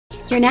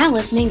You're now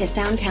listening to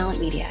Sound Talent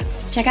Media.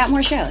 Check out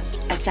more shows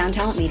at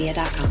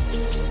soundtalentmedia.com.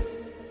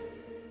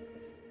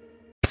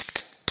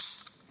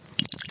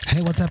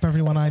 Hey, what's up,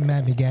 everyone? I'm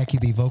Matt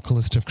McGachy, the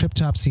vocalist of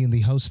Cryptopsy and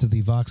the host of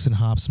the Vox and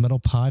Hops Metal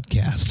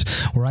Podcast,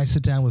 where I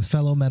sit down with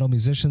fellow metal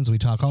musicians. We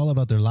talk all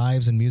about their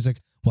lives and music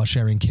while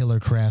sharing killer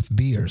craft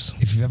beers.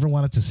 If you've ever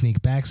wanted to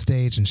sneak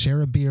backstage and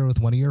share a beer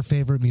with one of your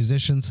favorite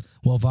musicians,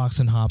 well, Vox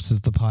and Hops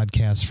is the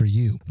podcast for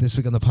you. This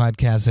week on the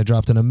podcast, I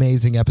dropped an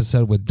amazing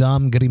episode with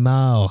Dom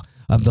Grimal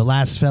of The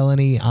Last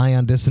Felony,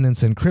 Ion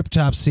Dissonance, and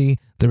Cryptopsy.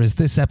 There is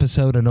this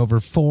episode and over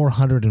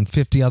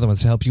 450 other ones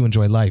to help you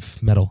enjoy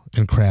life, metal,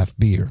 and craft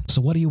beer.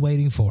 So what are you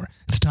waiting for?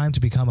 It's time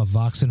to become a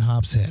Vox and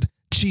Hops head.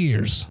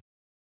 Cheers!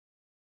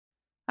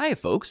 Hi,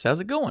 folks. How's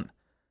it going?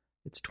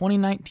 It's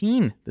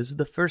 2019. This is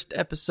the first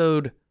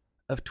episode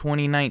of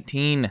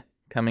 2019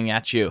 coming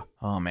at you.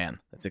 Oh, man,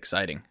 that's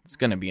exciting. It's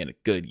going to be a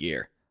good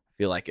year. I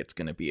feel like it's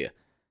going to be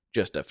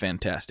just a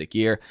fantastic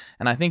year,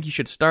 and I think you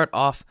should start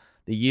off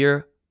the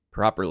year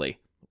properly.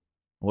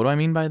 What do I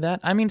mean by that?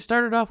 I mean,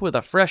 start it off with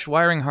a fresh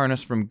wiring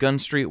harness from Gun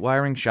Street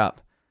Wiring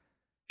Shop.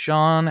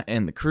 Sean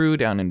and the crew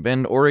down in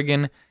Bend,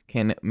 Oregon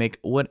can make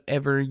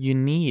whatever you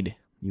need.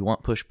 You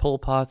want push-pull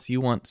pots, you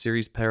want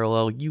series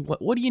parallel,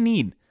 what do you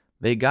need?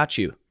 They got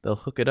you. They'll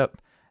hook it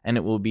up, and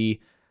it will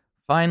be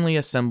finely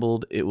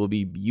assembled. It will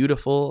be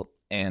beautiful,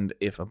 and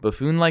if a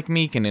buffoon like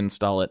me can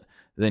install it,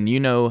 then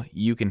you know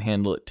you can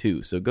handle it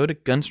too. So go to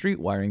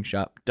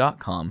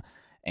gunstreetwiringshop.com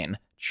and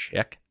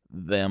check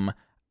them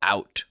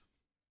out.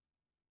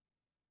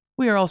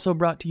 We are also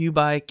brought to you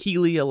by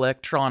Keeley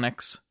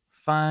Electronics.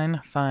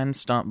 Fine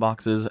stomp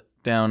boxes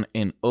down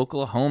in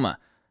Oklahoma.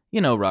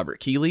 You know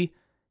Robert Keeley.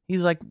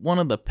 He's like one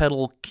of the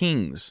pedal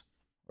kings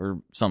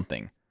or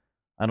something.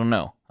 I don't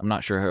know. I'm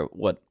not sure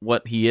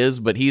what he is,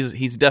 but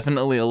he's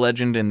definitely a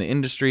legend in the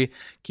industry.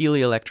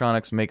 Keeley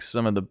Electronics makes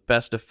some of the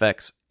best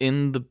effects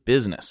in the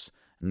business,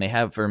 and they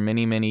have for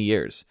many, many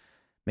years.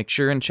 Make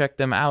sure and check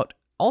them out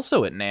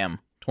also at NAMM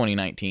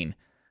 2019,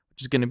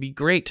 which is going to be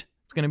great.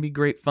 It's going to be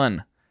great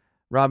fun.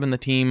 Rob and the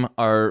team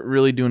are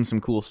really doing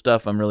some cool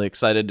stuff. I'm really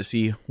excited to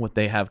see what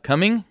they have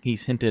coming.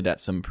 He's hinted at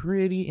some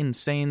pretty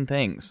insane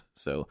things,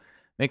 so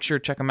make sure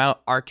to check them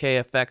out,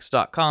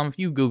 rkfx.com. If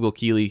you Google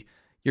Keeley,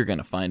 you're going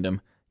to find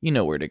him. You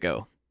know where to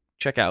go.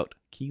 Check out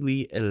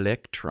Keeley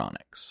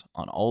Electronics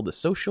on all the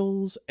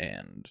socials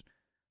and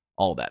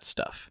all that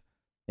stuff.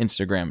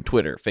 Instagram,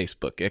 Twitter,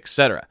 Facebook,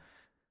 etc.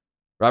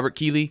 Robert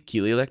Keeley,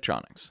 Keeley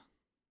Electronics.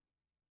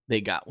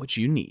 They got what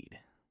you need.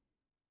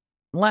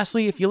 And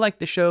lastly, if you like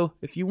the show,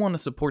 if you want to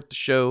support the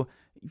show,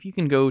 if you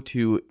can go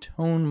to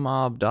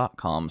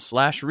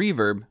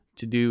tonemob.com/reverb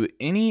to do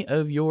any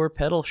of your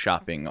pedal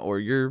shopping or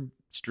your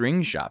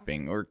string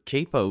shopping or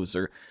capos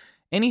or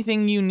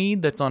anything you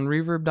need that's on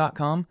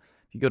reverb.com.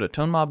 If you go to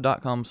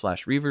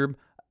tonemob.com/reverb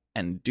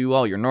and do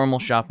all your normal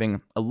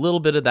shopping, a little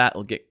bit of that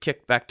will get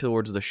kicked back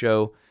towards the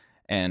show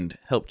and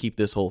help keep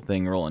this whole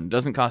thing rolling. It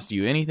doesn't cost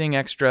you anything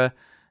extra,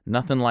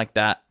 nothing like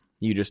that.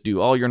 You just do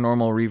all your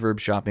normal reverb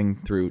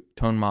shopping through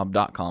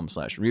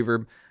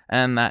tonemob.com/reverb,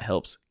 and that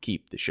helps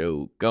keep the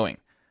show going.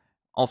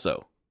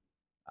 Also,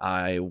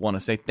 I want to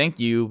say thank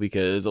you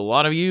because a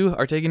lot of you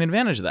are taking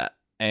advantage of that.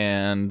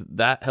 And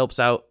that helps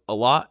out a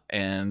lot,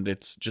 and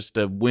it's just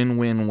a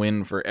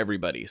win-win-win for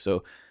everybody.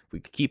 So if we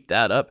could keep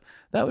that up,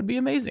 that would be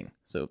amazing.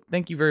 So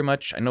thank you very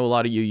much. I know a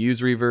lot of you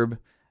use Reverb,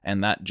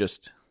 and that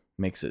just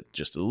makes it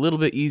just a little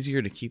bit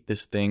easier to keep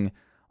this thing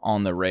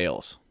on the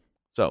rails.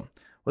 So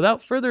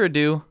without further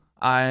ado,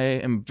 I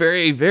am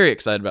very, very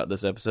excited about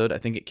this episode. I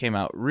think it came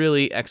out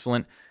really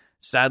excellent.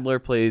 Sadler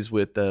plays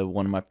with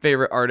one of my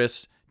favorite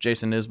artists,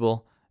 Jason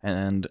Isbell,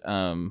 and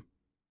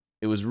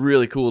it was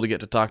really cool to get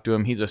to talk to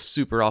him. He's a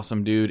super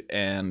awesome dude,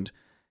 and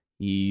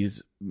he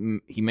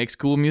makes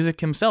cool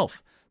music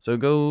himself. So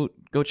go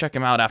check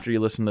him out after you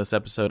listen to this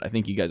episode. I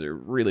think you guys are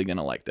really going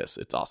to like this.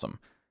 It's awesome.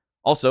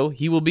 Also,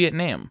 he will be at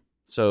NAMM.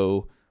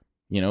 So,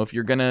 if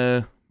you're going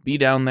to be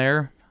down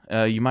there,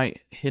 you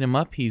might hit him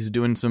up. He's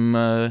doing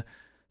some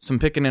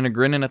picking and a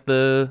grinning at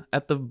the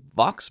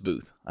Vox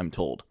booth, I'm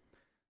told.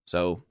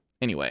 So,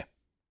 anyway,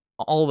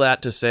 all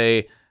that to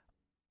say,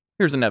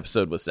 here's an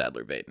episode with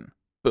Sadler Vaden.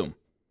 Boom.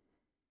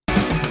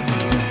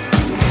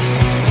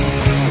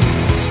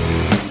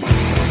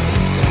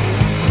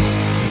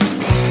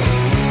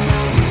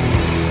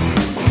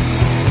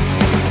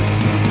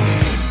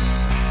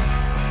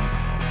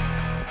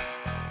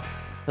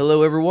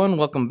 Hello, everyone.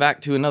 Welcome back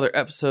to another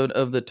episode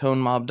of the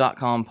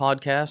ToneMob.com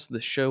podcast,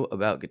 the show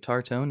about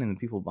guitar tone and the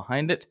people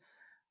behind it.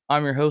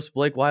 I'm your host,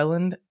 Blake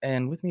Weiland,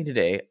 and with me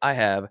today, I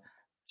have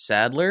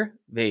Sadler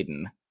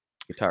Vaden,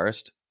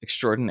 guitarist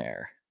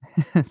extraordinaire.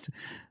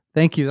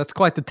 Thank you. That's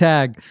quite the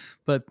tag,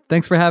 but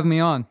thanks for having me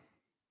on.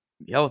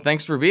 Yo,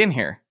 thanks for being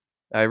here.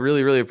 I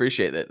really, really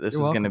appreciate it. This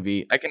You're is going to welcome.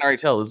 be, I can already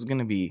tell this is going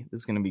to be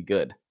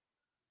good.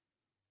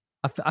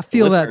 I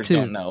feel that Listeners too.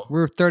 don't know.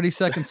 We're 30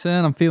 seconds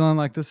in. I'm feeling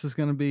like this is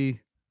going to be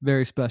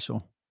very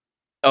special.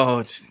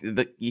 Oh,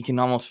 you can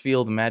almost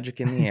feel the magic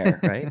in the air,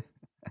 right?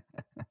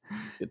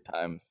 Good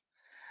times.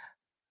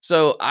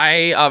 So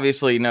I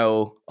obviously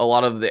know a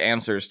lot of the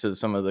answers to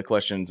some of the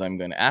questions I'm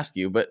going to ask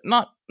you, but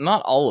not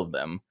all of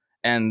them.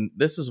 And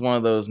this is one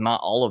of those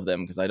not all of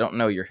them because I don't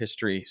know your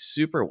history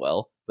super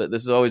well, but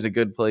this is always a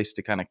good place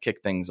to kind of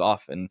kick things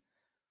off. And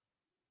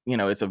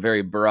it's a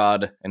very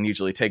broad and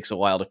usually takes a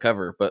while to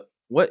cover, but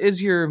what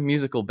is your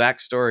musical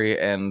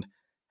backstory and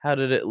how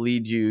did it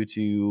lead you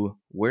to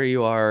where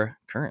you are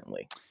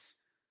currently?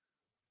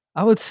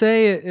 I would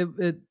say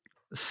it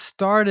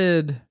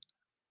started.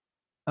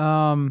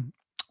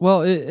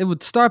 Well, it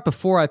would start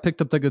before I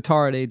picked up the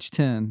guitar at age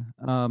 10.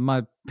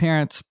 My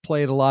parents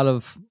played a lot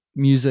of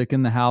music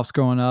in the house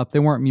growing up. They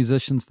weren't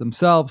musicians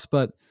themselves,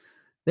 but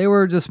they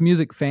were just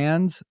music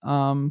fans.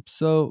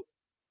 So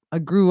I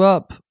grew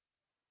up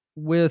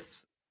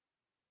with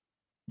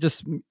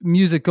just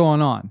music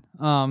going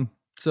on.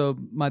 So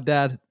my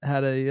dad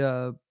had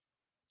a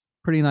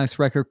pretty nice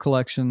record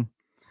collection.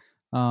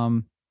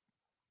 And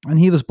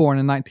he was born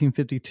in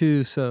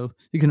 1952, so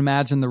you can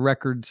imagine the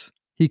records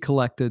he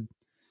collected.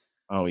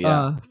 Oh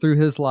yeah, through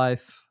his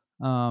life,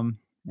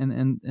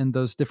 in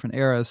those different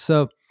eras.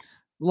 So a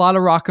lot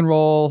of rock and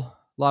roll, a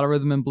lot of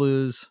rhythm and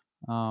blues,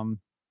 and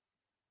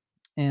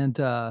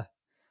so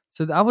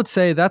I would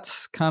say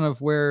that's kind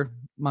of where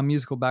my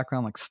musical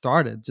background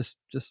started. Just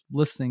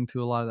listening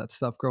to a lot of that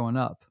stuff growing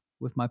up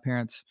with my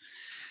parents,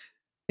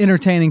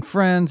 entertaining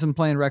friends and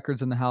playing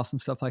records in the house and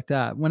stuff like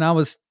that. When I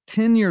was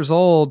 10 years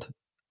old,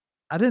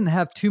 I didn't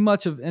have too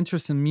much of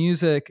interest in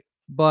music,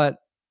 but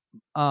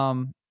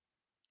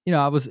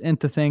I was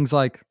into things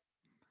like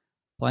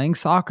playing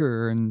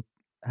soccer and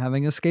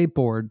having a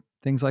skateboard,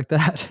 things like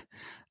that.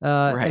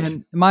 Right.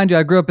 And mind you,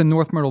 I grew up in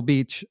North Myrtle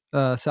Beach,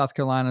 South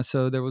Carolina.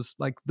 So there was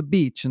the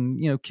beach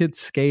and, kids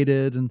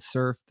skated and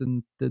surfed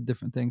and did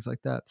different things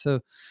like that.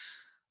 So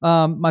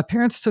my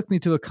parents took me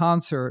to a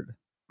concert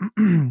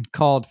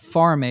called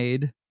Farm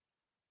Aid.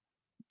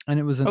 And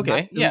it was in,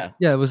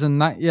 it was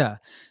in,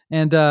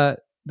 And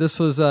this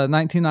was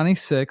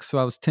 1996. So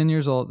I was 10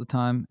 years old at the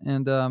time.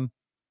 And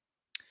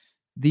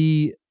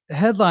the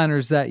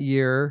headliners that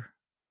year,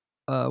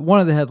 one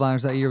of the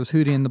headliners that year was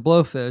Hootie and the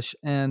Blowfish,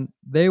 and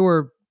they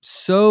were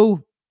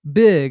so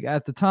big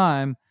at the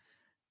time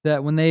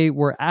that when they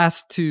were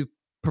asked to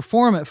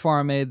perform at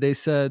Farm Aid, they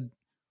said,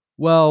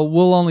 "Well,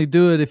 we'll only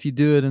do it if you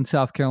do it in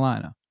South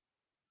Carolina."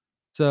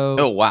 So,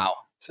 oh wow,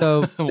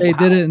 so they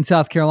did it in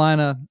South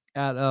Carolina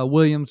at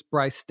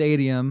Williams-Brice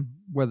Stadium,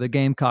 where the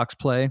Gamecocks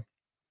play,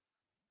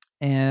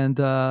 and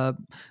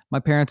my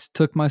parents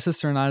took my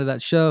sister and I to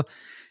that show,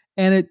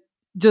 and it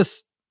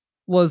just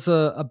was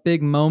a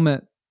big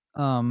moment.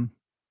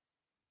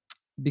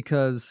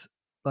 Because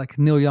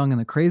Neil Young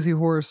and the Crazy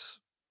Horse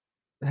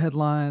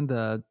headlined,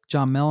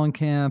 John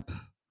Mellencamp,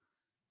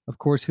 of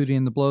course, Hootie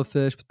and the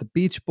Blowfish, but the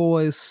Beach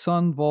Boys,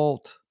 Sun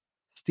Volt,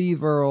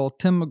 Steve Earle,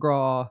 Tim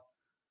McGraw,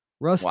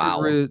 Rusty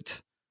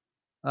Root.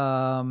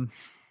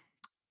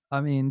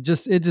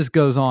 It just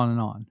goes on and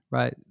on,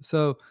 right?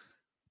 So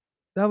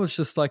that was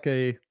just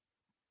a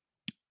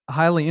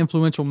highly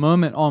influential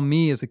moment on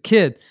me as a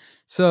kid.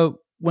 So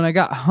when I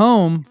got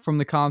home from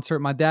the concert,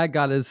 my dad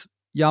got his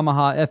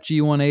Yamaha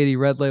FG 180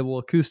 Red Label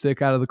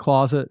acoustic out of the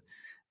closet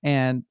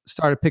and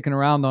started picking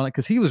around on it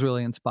because he was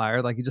really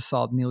inspired. He just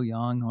saw Neil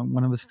Young,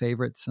 one of his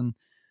favorites, and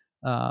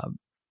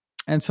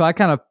so I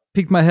kind of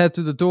peeked my head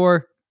through the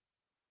door.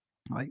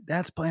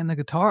 Dad's playing the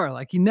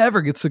guitar. He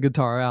never gets the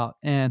guitar out,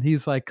 and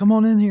he's like, "Come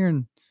on in here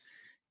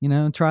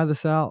and try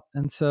this out."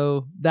 And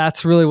so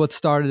that's really what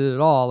started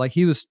it all.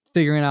 He was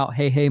figuring out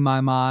 "Hey Hey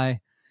My,"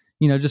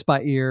 just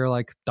by ear,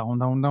 don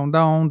don don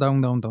don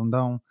don don don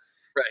don.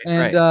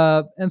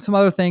 Right, and some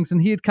other things.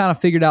 And he had kind of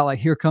figured out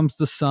Here Comes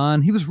the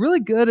Sun. He was really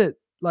good at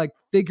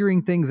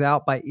figuring things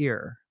out by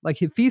ear.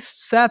 If he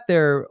sat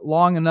there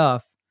long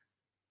enough,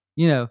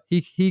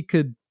 he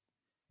could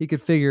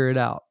figure it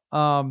out.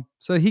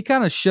 So he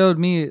kind of showed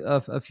me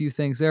a few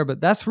things there,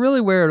 but that's really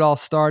where it all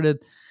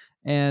started.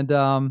 And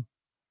then,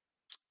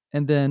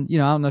 I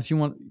don't know if you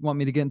want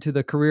me to get into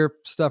the career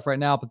stuff right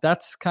now, but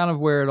that's kind of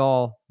where it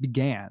all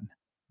began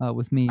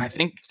with me. I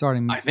think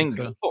starting music. I think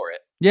go for it.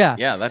 Yeah.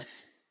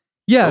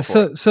 Yeah.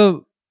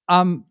 So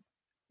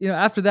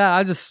after that,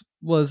 I just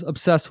was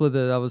obsessed with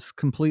it. I was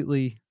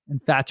completely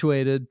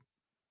infatuated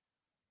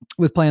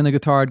with playing the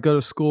guitar. I'd go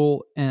to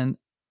school, and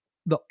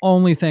the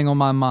only thing on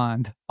my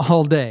mind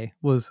all day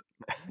was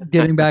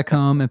getting back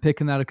home and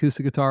picking that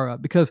acoustic guitar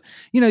up because,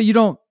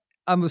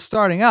 I was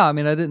starting out.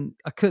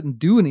 I couldn't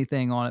do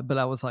anything on it, but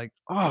I was like,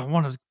 oh, I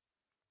want to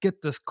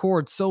get this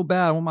chord so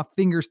bad. I want my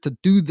fingers to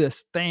do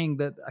this thing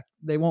that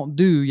they won't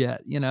do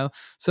yet,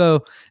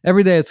 So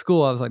every day at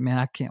school, I was like, man,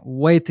 I can't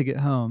wait to get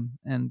home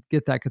and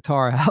get that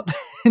guitar out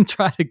and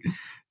try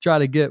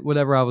to get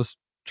whatever I was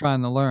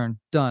trying to learn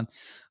done.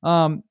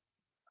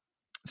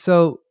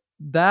 So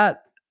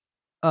that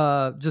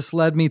just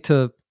led me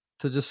to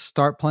just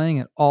start playing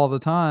it all the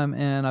time,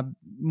 and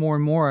more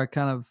and more I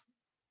kind of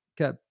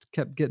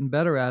kept getting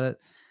better at it.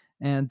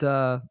 And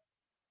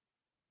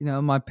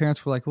my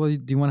parents were like, well,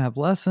 do you want to have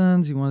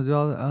lessons? You want to do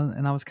all that?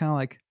 And I was kind of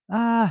like,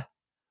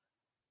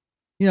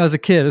 as a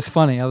kid, it's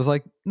funny. I was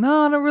like,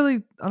 no, I don't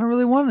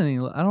really want any.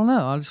 I don't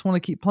know. I just want to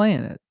keep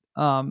playing it.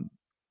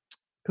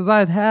 Because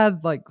I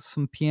had like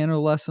some piano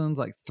lessons,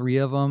 like 3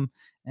 of them,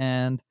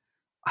 and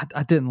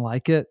I didn't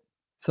like it.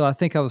 So I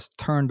think I was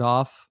turned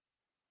off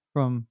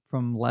from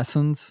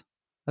lessons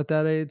at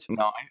that age.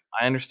 No,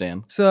 I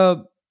understand.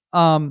 So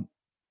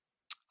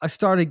I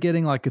started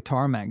getting like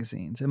guitar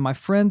magazines, and my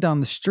friend down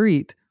the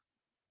street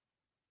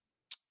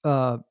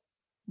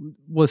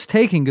was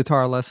taking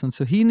guitar lessons,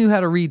 so he knew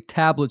how to read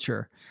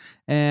tablature.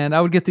 And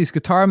I would get these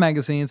guitar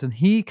magazines, and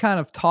he kind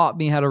of taught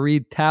me how to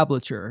read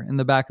tablature in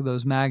the back of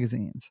those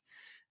magazines.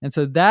 And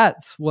so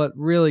that's what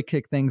really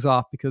kicked things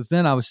off, because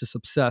then I was just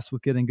obsessed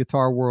with getting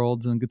Guitar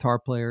Worlds and Guitar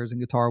Players and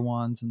Guitar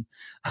Ones and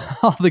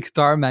all the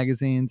guitar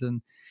magazines,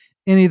 and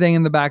anything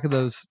in the back of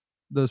those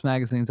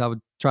magazines I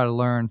would try to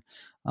learn.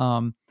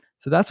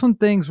 So that's when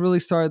things really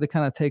started to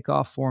kind of take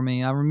off for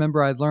me. I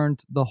remember I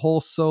learned the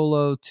whole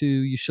solo to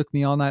You Shook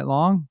Me All Night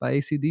Long by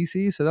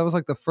AC/DC. So that was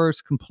like the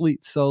first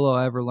complete solo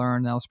I ever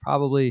learned. I was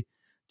probably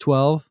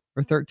 12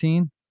 or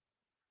 13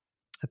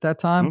 at that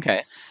time.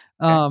 Okay.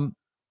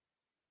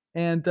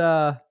 And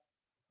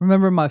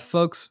remember my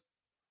folks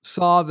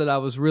saw that I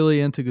was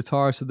really into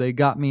guitar, so they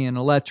got me an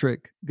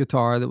electric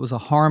guitar that was a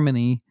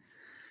Harmony,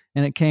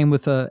 and it came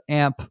with a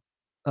amp.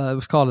 It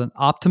was called an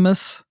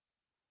Optimus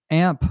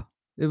amp.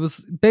 It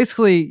was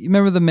basically, you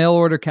remember the mail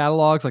order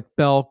catalogs like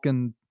Belk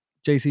and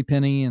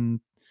JCPenney and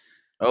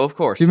Oh, of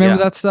course. do you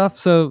remember that stuff?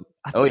 So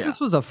I think yeah. this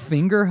was a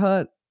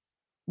Fingerhut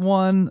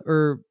one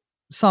or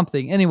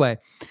something. Anyway,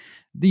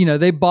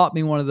 they bought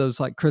me one of those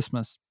like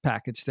Christmas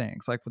package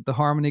things, like with the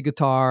Harmony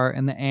guitar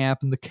and the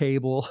amp and the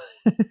cable.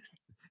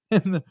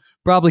 And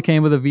probably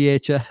came with a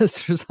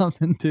VHS or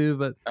something too.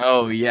 But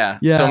oh yeah.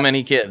 So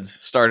many kids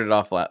started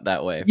off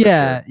that way.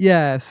 Yeah,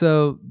 yeah.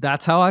 So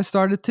that's how I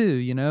started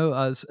too.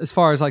 As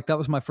far as like that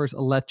was my first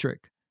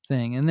electric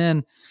thing, and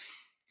then,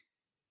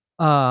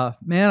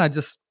 man, I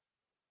just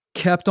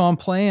kept on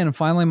playing, and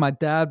finally, my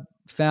dad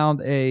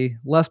found a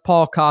Les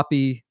Paul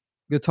copy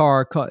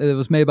guitar. It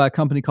was made by a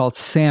company called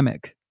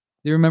Samick.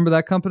 Do you remember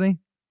that company?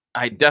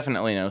 I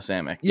definitely know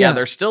Samick. Yeah,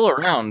 they're still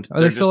around.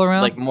 Are they still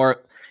around? Like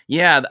more.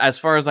 Yeah, as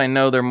far as I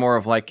know, they're more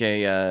of like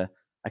a.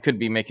 I could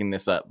be making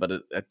this up, but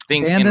I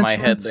think band in my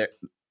head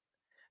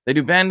they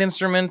do band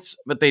instruments,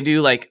 but they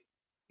do like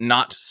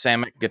not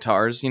Samick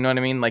guitars. You know what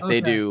I mean? Like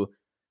they do,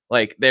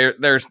 like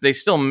they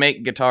still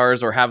make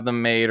guitars or have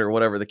them made or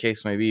whatever the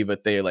case may be,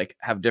 but they like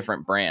have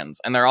different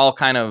brands, and they're all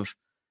kind of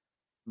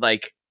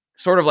like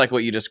sort of like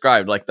what you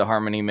described, like the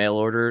Harmony mail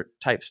order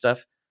type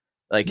stuff.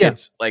 Like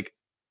it's like,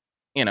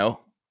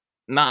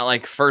 not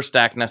like First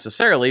Act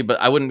necessarily, but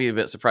I wouldn't be a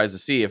bit surprised to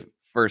see if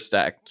First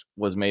Act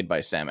was made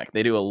by Samick.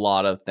 They do a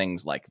lot of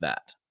things like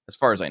that, as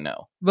far as I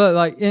know. But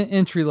like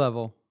entry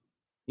level.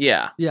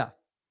 Yeah. Yeah.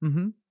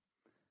 Mm-hmm.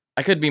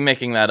 I could be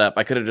making that up.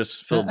 I could have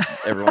just filled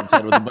everyone's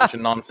head with a bunch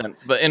of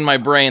nonsense. But in my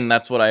brain,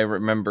 that's what I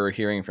remember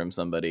hearing from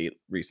somebody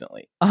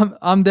recently.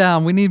 I'm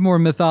down. We need more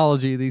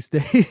mythology these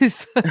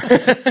days.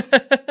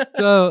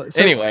 So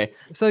anyway.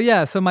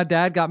 So my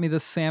dad got me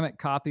this Samick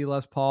copy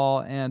Les Paul,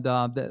 and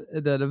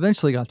that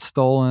eventually got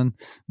stolen.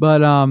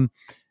 But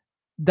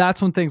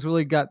that's when things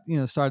really got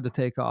started to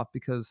take off,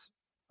 because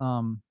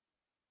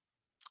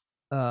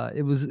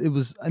it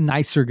was a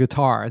nicer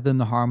guitar than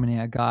the Harmony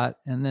I got,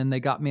 and then they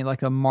got me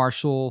like a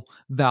Marshall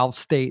Valve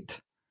State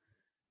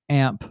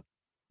amp,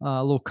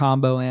 a little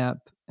combo amp,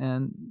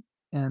 and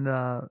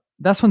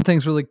that's when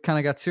things really kind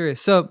of got serious.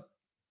 So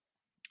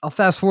I'll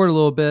fast forward a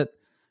little bit.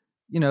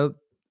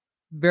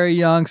 Very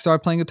young,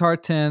 started playing guitar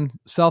at 10,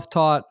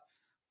 self-taught.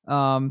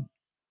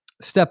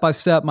 Step by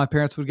step, my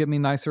parents would get me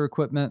nicer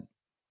equipment.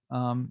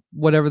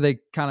 Whatever they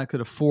kind of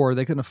could afford.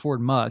 They couldn't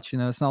afford much.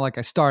 It's not like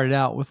I started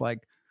out with like,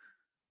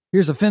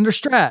 here's a Fender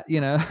Strat,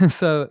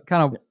 so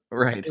kind of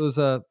right. It was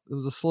a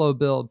slow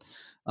build.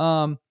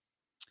 And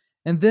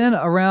then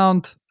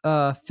around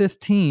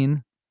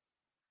 15,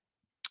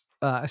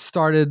 I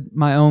started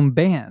my own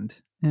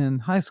band in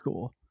high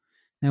school,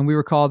 and we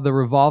were called the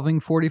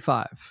Revolving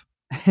 45.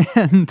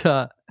 And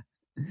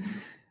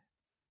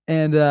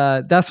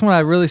that's when I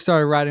really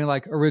started writing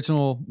like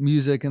original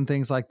music and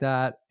things like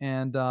that.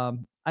 And I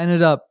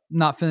ended up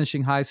not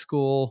finishing high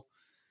school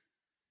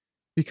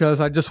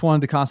because I just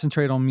wanted to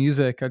concentrate on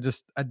music.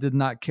 I did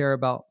not care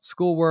about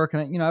schoolwork,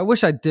 and I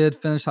wish I did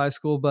finish high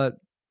school, but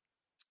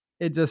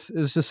it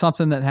was just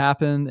something that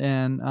happened,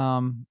 and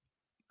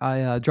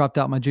I dropped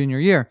out my junior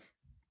year.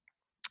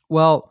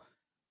 Well,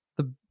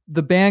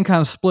 the band kind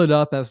of split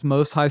up, as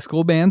most high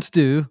school bands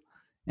do,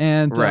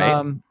 and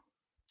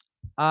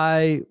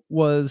I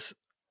was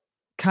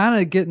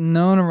kind of getting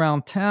known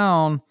around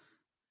town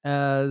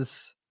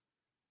as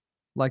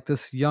like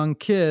this young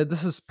kid.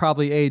 This is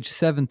probably age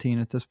 17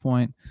 at this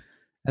point,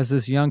 as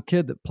this young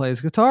kid that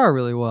plays guitar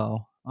really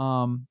well.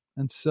 And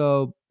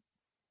so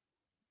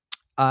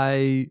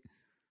I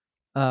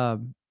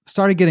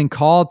started getting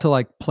called to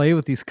like play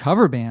with these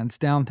cover bands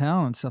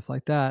downtown and stuff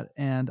like that.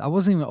 And I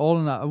wasn't even old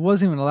enough. I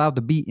wasn't even allowed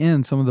to be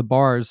in some of the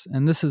bars.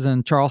 And this is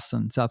in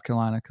Charleston, South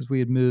Carolina, because we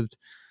had moved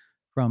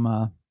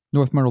from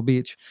North Myrtle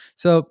Beach.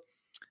 So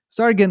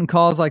started getting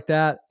calls like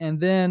that.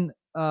 And then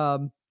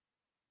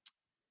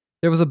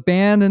there was a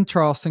band in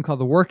Charleston called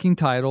The Working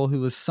Title who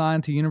was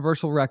signed to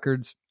Universal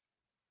Records.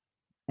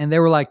 And they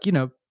were like,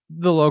 the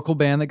local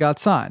band that got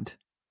signed.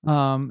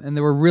 And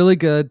they were really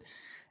good.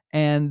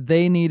 And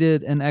they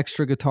needed an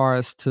extra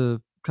guitarist to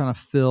kind of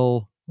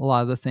fill a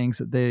lot of the things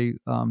that they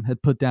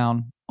had put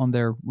down on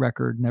their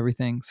record and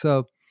everything.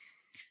 So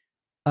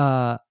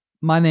my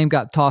name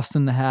got tossed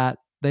in the hat.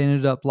 They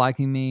ended up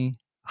liking me,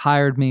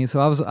 hired me. So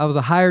I was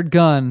a hired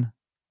gun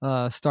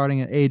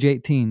starting at age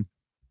 18.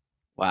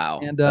 Wow,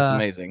 And, that's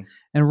amazing.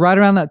 And right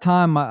around that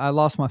time, I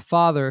lost my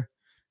father.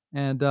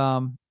 And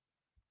and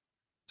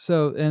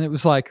it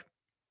was like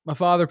my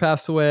father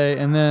passed away,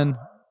 and then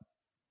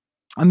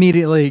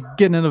immediately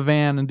getting in a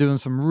van and doing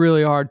some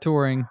really hard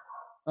touring.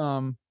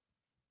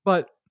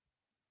 But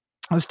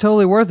it was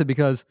totally worth it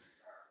because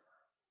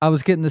I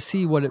was getting to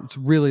see what it's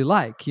really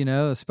like,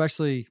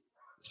 especially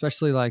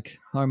like,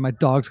 oh, my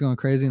dog's going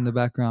crazy in the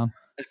background.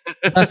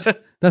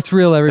 That's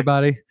real,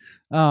 everybody.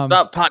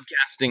 Stop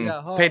podcasting.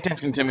 Yeah, Pay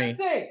attention to me.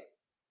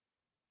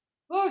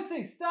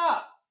 Lucy,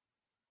 stop.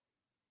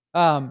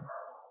 Hold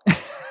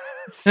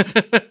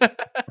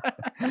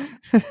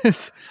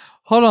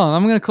on,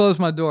 I'm going to close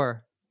my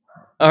door.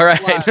 All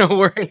right, no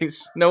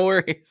worries. No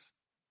worries.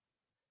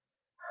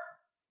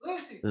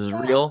 Lucy, this is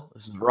real.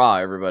 This is raw,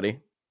 everybody.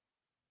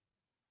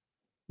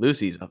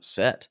 Lucy's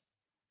upset.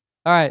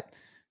 All right.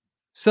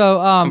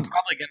 So I'm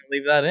probably going to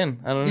leave that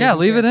in. I don't know. Yeah,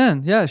 leave it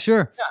in. Yeah,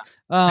 sure.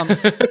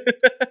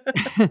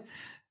 Yeah.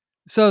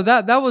 So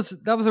that was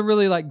a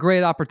really like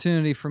great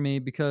opportunity for me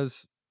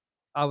because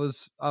I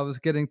was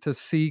getting to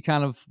see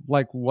kind of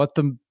like what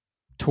the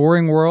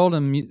touring world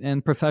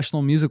and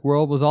professional music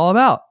world was all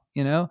about,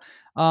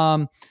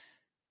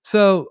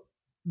 So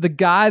the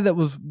guy that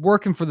was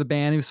working for the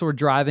band, he was sort of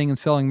driving and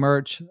selling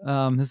merch.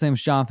 His name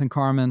was Jonathan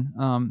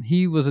Carmen.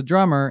 He was a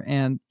drummer,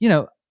 and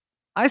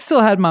I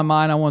still had in my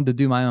mind I wanted to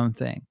do my own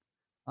thing.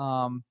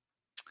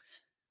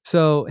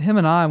 So him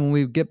and I, when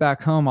we get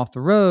back home off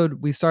the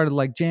road, we started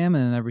like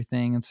jamming and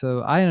everything. And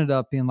so I ended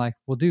up being like,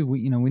 well, dude,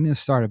 we need to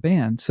start a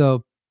band.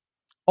 So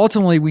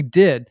ultimately we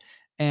did,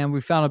 and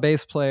we found a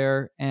bass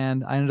player,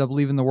 and I ended up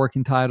leaving The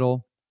Working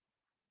Title.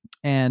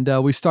 And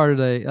we started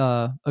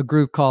a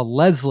group called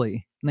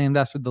Leslie, named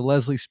after the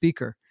Leslie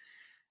Speaker.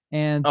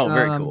 And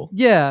very cool.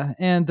 Yeah,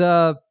 and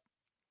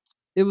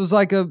it was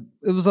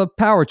a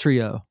power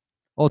trio.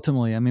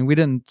 Ultimately, I mean, we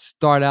didn't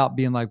start out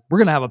being like we're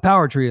gonna have a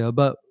power trio,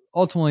 but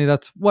ultimately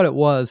that's what it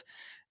was.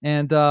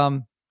 And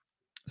so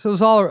it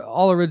was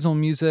all original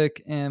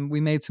music, and we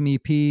made some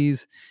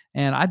EPs,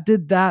 and I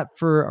did that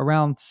for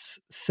around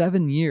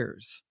 7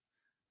 years.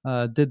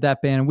 Did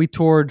that band, and we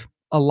toured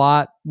a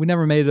lot. We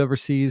never made it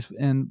overseas,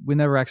 and we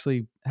never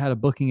actually had a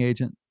booking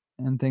agent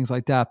and things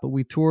like that. But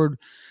we toured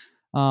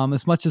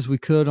as much as we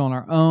could on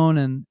our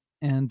own,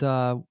 and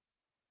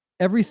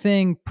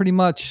everything pretty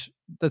much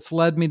that's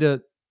led me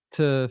to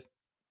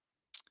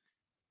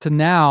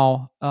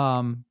now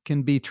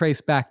can be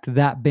traced back to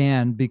that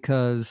band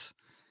because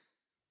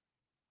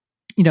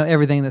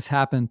everything that's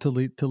happened to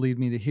lead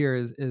me to here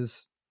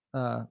is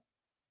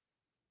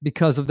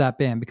because of that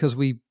band, because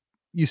we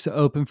used to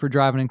open for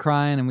Driving and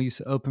Crying, and we used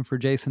to open for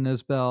Jason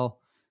Isbell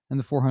and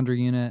the 400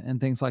 Unit and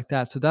things like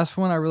that. So that's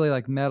when I really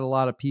like met a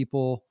lot of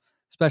people,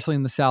 especially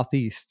in the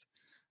Southeast.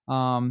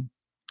 And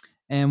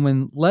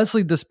when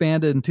Leslie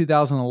disbanded in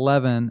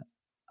 2011,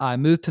 I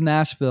moved to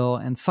Nashville,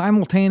 and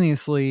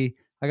simultaneously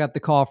I got the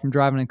call from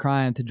Driving and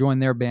Crying to join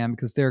their band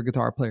because their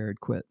guitar player had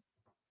quit.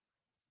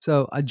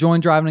 So I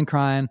joined Driving and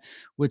Crying,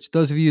 which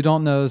those of you who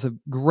don't know is a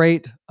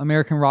great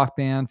American rock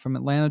band from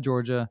Atlanta,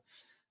 Georgia.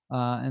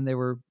 And they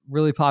were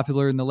really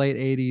popular in the late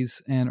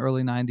 80s and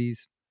early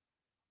 90s.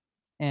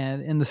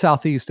 And in the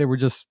Southeast, they're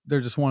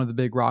just one of the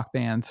big rock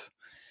bands.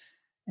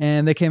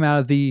 And they came out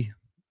of the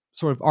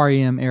sort of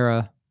REM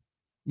era,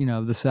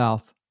 the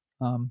South,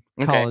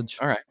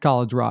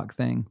 college rock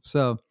thing.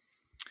 So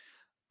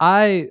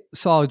I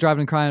saw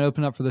Driving and Crying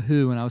open up for The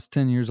Who when I was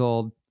 10 years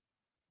old.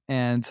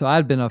 And so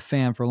I'd been a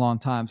fan for a long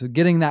time. So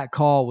getting that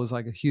call was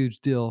like a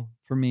huge deal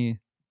for me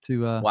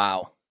to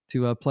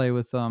play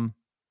with them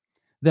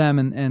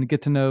and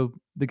get to know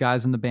the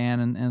guys in the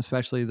band, and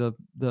especially the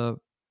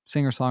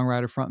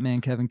singer-songwriter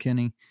frontman Kevin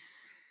Kinney.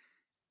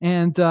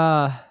 And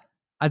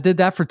I did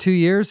that for 2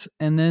 years,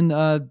 and then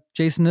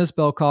Jason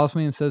Isbell calls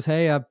me and says,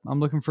 "Hey, I'm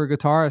looking for a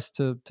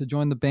guitarist to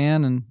join the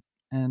band,"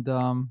 and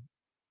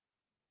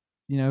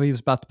he was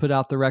about to put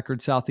out the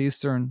record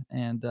Southeastern,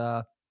 and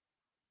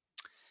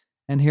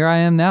here I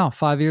am now,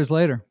 5 years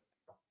later.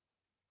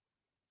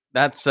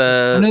 That's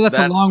I know that's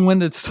a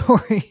long-winded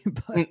story,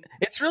 but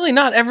it's really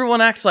not. Everyone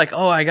acts like,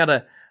 oh, I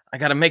gotta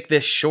make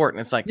this short,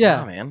 and it's like,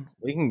 yeah, man,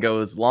 we can go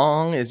as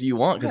long as you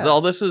want because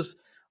all this is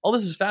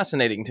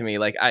fascinating to me.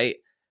 Like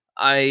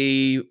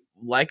I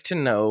like to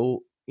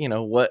know,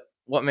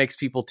 what makes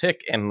people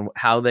tick and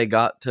how they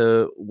got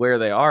to where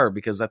they are,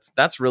 because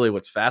that's really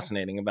what's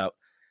fascinating about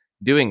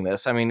doing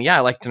this. I mean, yeah,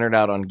 I like to nerd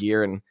out on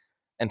gear and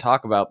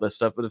talk about this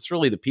stuff, but it's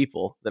really the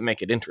people that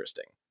make it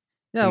interesting.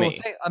 Yeah, to well,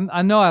 me.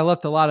 I know I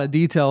left a lot of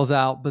details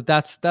out, but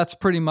that's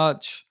pretty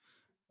much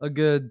a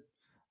good,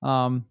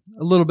 a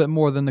little bit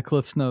more than the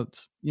Cliff's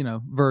Notes,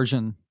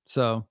 version.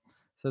 So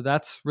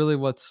that's really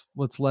what's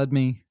led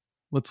me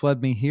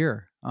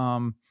here.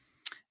 And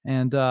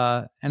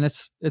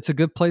it's a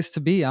good place to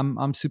be.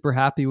 I'm super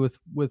happy with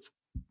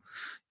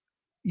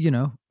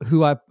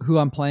who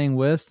I'm playing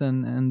with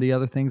and the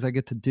other things I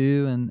get to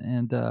do,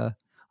 and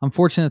I'm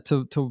fortunate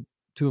to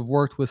have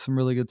worked with some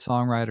really good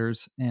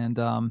songwriters, and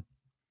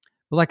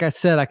but like I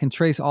said, I can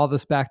trace all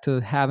this back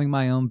to having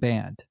my own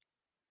band.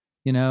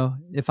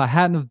 If I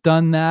hadn't have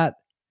done that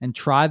and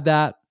tried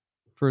that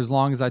for as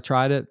long as I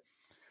tried it,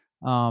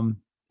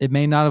 it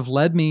may not have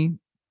led me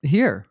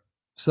here.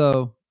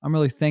 So I'm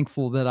really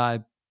thankful that I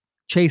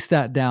chased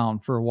that down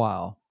for a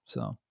while.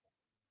 So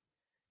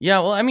Yeah,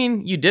 well, I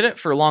mean, you did it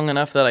for long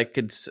enough that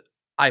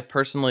I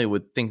personally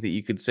would think that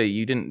you could say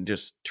you didn't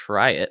just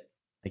try it.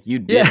 Like, you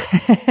did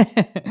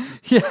it.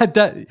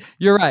 Yeah,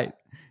 you're right.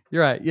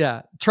 You're right.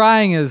 Yeah.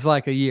 Trying is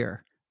like a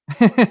year.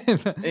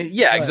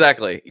 Yeah,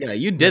 exactly. Yeah,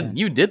 you did. Yeah.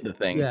 You did the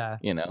thing. Yeah.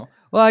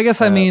 Well, I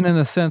guess I mean in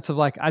the sense of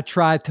like I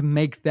tried to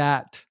make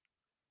that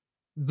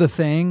the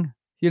thing,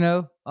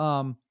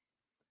 and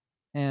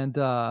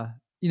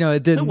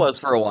it didn't. It was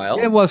for a while.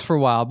 It was for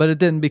a while, but it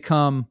didn't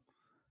become,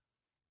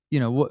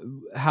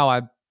 how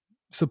I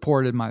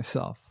supported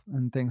myself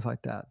and things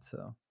like that.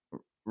 So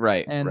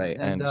right. And I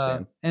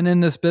understand. And in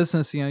this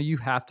business, you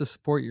have to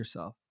support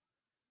yourself.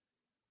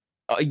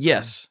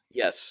 Yes,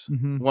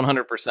 Mhm.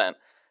 100%.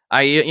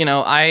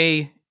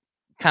 I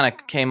kind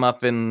of came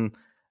up in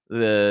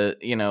the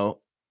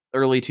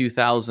early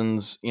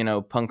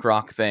 2000s, punk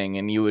rock thing,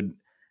 and you would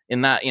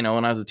in that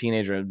when I was a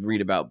teenager, I'd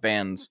read about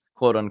bands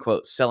quote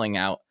unquote selling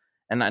out,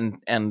 and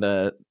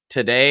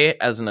today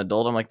as an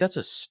adult, I'm like, that's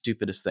the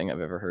stupidest thing I've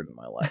ever heard in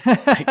my life.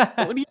 Like,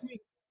 what do you mean?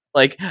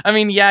 Like, I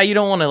mean, yeah, you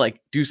don't want to like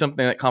do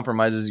something that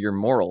compromises your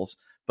morals,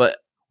 but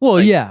well,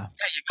 like, yeah,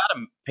 you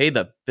gotta pay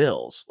the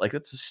bills. Like,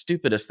 that's the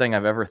stupidest thing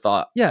I've ever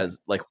thought. Yeah. As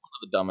like one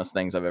of the dumbest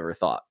things I've ever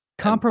thought.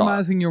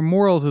 Compromising your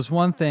morals is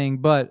one thing,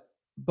 but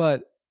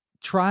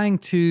trying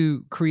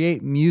to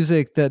create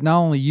music that not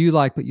only you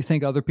like, but you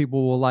think other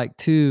people will like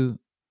too,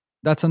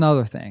 that's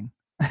another thing.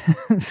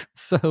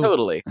 So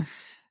Totally.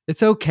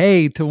 it's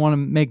okay to want to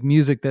make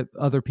music that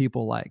other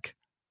people like.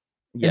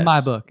 Yes. In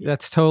my book,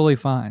 that's totally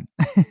fine.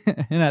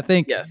 And I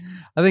think, yes,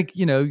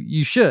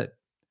 you should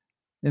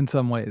in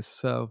some ways.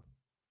 So,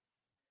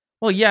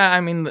 well, yeah, I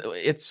mean,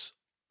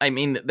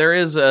 there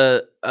is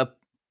a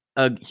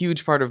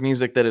huge part of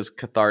music that is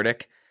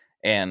cathartic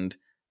and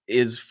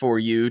is for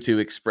you to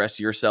express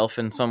yourself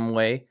in some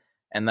way,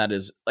 and that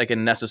is like a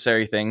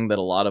necessary thing that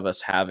a lot of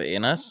us have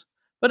in us.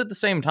 But at the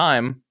same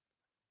time,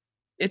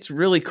 it's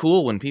really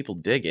cool when people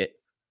dig it.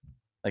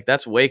 Like,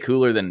 that's way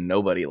cooler than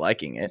nobody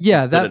liking it.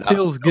 Yeah, Put that it out,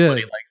 feels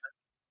nobody good. likes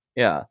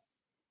it. Yeah,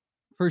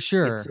 For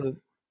sure. It's And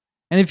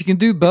if you can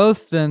do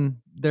both,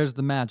 then there's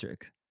the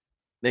magic.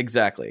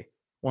 exactly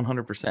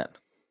 100%.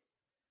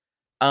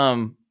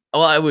 Well,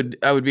 I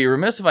would be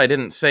remiss if I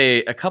didn't say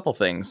a couple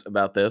things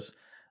about this.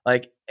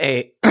 Like,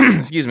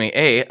 excuse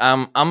me,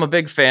 I'm a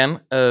big fan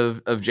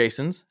of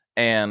Jason's,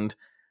 and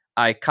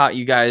I caught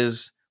you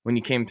guys when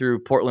you came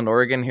through Portland,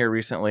 Oregon here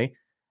recently,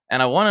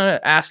 and I want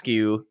to ask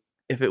you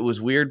if it was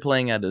weird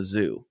playing at a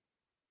zoo.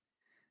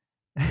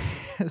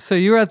 So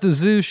you were at the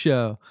zoo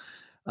show.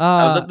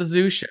 I was at the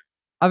zoo show.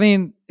 I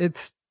mean,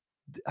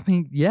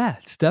 yeah,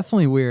 it's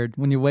definitely weird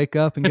when you wake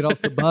up and get off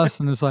the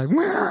bus and it's like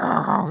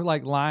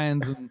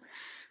lions and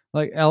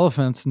like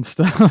elephants and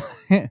stuff.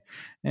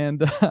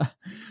 And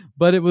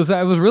but it was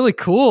really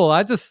cool.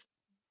 I just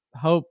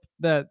hope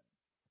that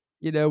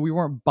we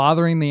weren't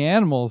bothering the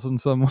animals in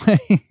some way.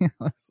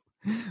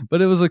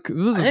 But it was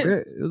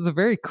a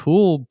very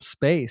cool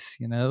space,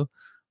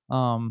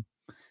 to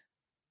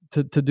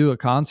do a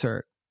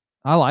concert.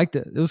 I liked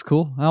it. It was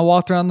cool. I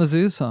walked around the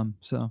zoo some.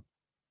 So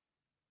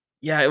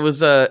yeah, it was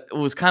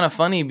kind of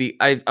funny.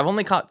 I've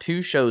only caught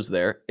 2 shows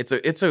there. It's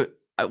a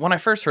when I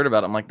first heard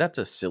about it, I'm like, that's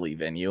a silly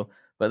venue.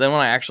 But then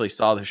when I actually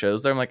saw the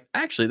shows there, I'm like,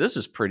 actually, this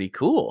is pretty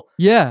cool.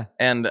 Yeah.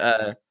 And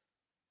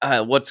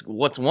what's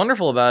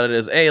wonderful about it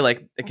is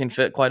like it can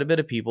fit quite a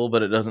bit of people,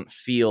 but it doesn't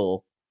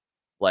feel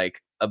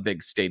like a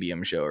big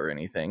stadium show or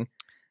anything.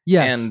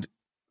 Yes.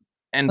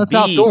 And that's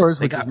outdoors,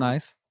 which is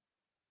nice.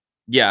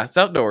 Yeah, it's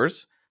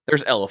outdoors.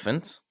 There's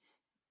elephants.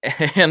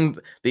 And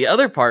the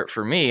other part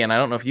for me, and I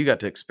don't know if you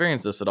got to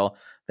experience this at all,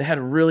 they had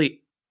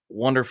really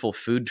wonderful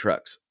food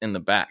trucks in the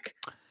back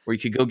where you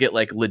could go get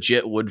like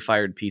legit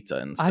wood-fired pizza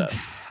and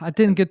stuff. I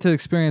didn't get to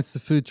experience the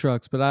food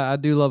trucks, but I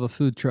do love a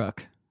food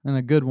truck, and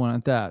a good one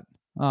at that.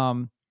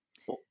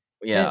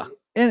 Yeah.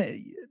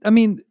 And I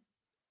mean,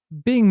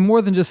 being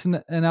more than just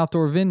an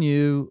outdoor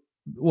venue,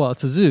 well,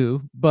 it's a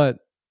zoo, but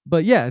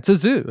yeah, it's a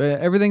zoo.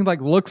 Everything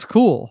like looks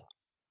cool.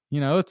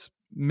 It's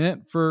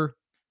meant for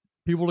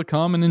people to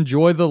come and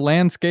enjoy the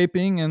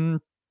landscaping and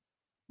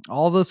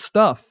all the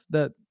stuff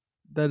that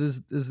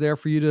is there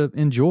for you to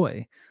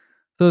enjoy.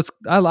 So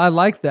I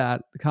like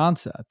that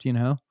concept,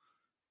 it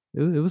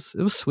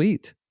was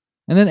sweet.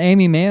 And then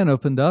Amy Mann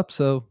opened up,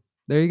 so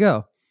there you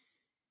go.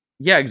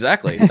 Yeah,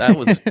 exactly.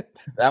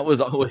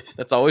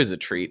 That's always a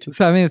treat.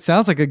 So, I mean, it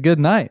sounds like a good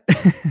night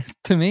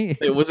to me.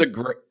 It was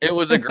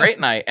a great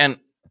night, and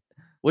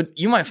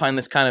you might find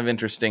this kind of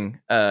interesting.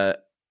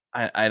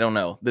 I don't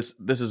know. This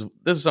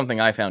is something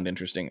I found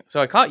interesting.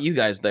 So I caught you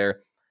guys there,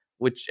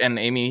 and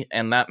Amy,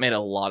 and that made a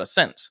lot of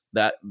sense.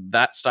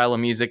 That style of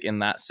music in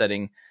that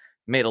setting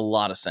made a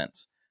lot of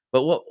sense.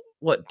 But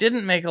what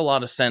didn't make a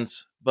lot of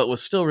sense, but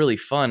was still really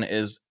fun,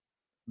 is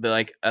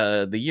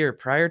the year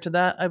prior to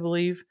that, I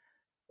believe,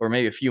 or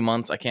maybe a few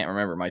months. I can't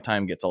remember. My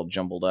time gets all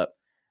jumbled up.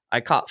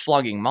 I caught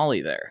Flogging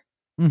Molly there.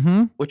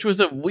 Mm-hmm. Which was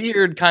a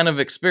weird kind of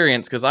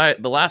experience, because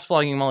the last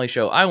Flogging Molly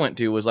show I went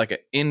to was like an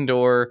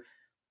indoor,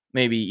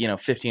 maybe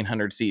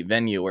 1,500 seat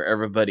venue where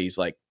everybody's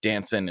like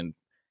dancing and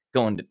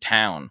going to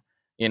town.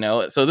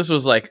 So this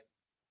was like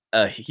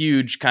a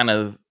huge kind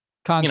of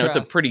Contrast.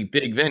 it's a pretty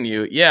big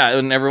venue, yeah,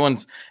 and everyone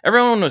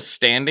was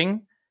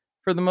standing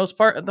for the most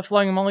part at the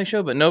Flogging Molly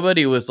show, but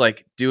nobody was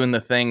like doing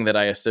the thing that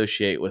I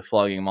associate with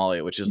Flogging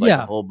Molly, which is like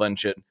a whole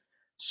bunch of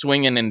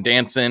swinging and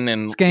dancing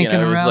and skanking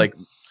it was around. like.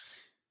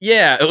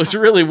 Yeah, it was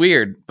really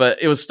weird,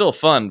 but it was still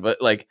fun.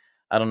 But like,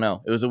 I don't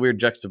know, it was a weird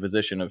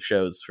juxtaposition of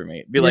shows for me.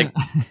 It'd be like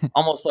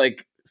almost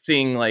like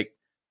seeing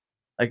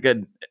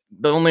the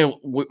only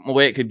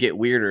way it could get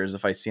weirder is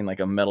if I seen like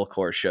a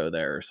metalcore show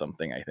there or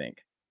something. I think.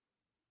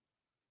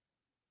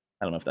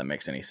 I don't know if that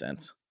makes any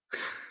sense.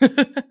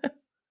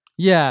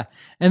 Yeah,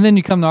 and then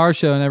you come to our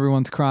show and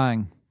everyone's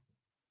crying.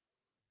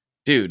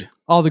 Dude,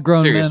 all the grown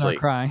seriously. men are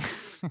crying.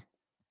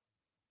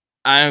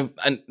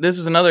 This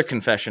is another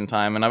confession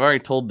time, and I've already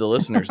told the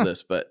listeners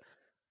this, but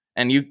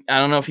I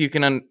don't know if you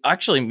can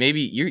actually,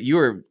 maybe you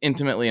were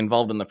intimately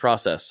involved in the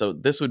process, so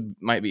this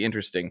might be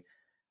interesting.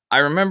 I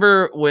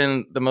remember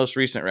when the most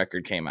recent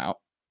record came out,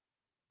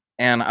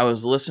 and I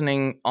was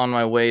listening on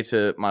my way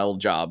to my old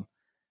job,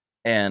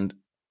 and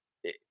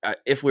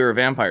If We Were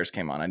Vampires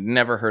came on. I'd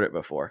never heard it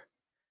before,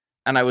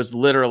 and I was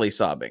literally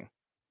sobbing.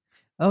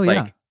 Oh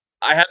yeah,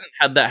 I hadn't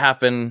had that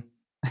happen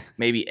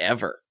maybe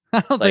ever. I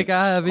don't think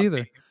I have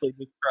either.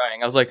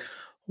 Crying. I was like,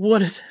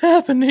 what is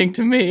happening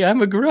to me?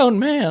 I'm a grown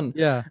man.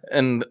 Yeah.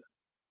 And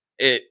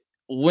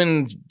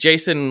when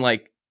Jason,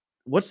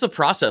 what's the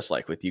process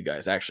like with you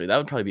guys? Actually, that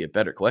would probably be a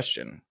better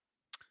question.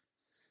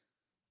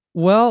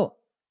 Well,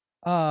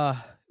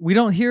 we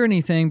don't hear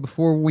anything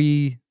before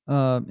we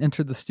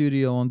enter the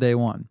studio on day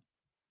one.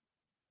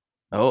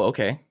 Oh,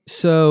 okay.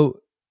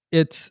 So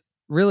it's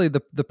really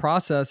the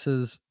process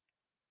is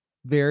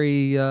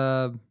very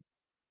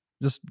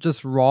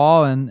just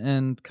raw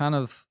and kind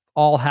of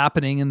all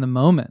happening in the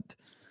moment.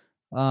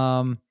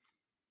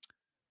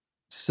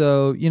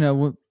 So,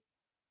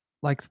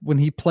 like when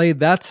he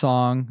played that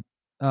song,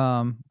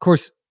 of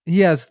course he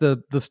has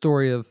the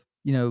story of,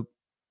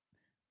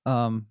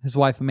 his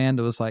wife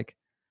Amanda was like,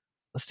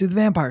 let's do the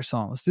vampire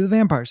song.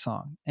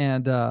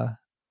 And I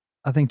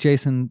think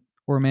Jason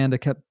or Amanda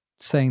kept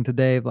saying to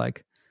Dave,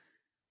 like,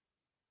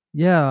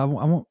 yeah,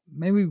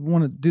 maybe we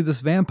want to do this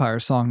vampire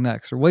song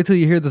next, or wait till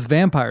you hear this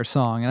vampire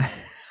song. And I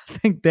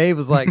think Dave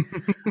was like,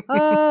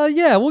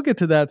 yeah, we'll get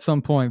to that at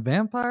some point.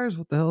 Vampires?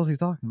 What the hell is he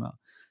talking about?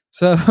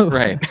 So,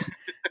 right.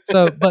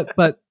 So,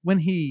 but when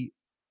he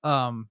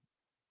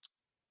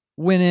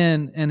went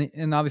in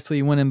and obviously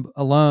he went in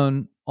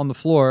alone on the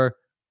floor,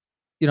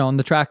 on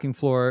the tracking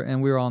floor,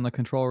 and we were all in the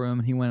control room,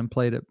 and he went and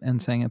played it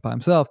and sang it by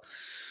himself.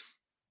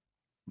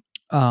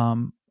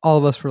 All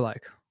of us were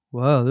like,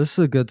 whoa, this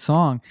is a good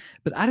song.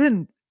 But I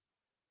didn't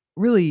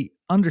really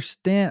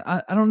understand.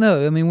 I don't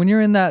know. I mean, when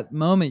you're in that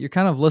moment, you're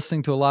kind of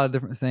listening to a lot of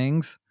different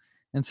things.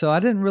 And so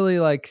I didn't really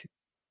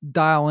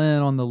dial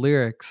in on the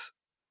lyrics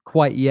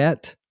quite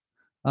yet.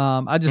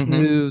 I just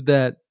knew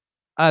that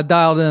I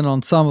dialed in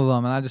on some of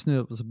them, and I just knew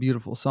it was a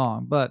beautiful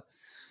song. But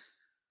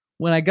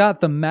when I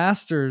got the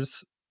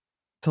masters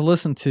to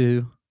listen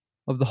to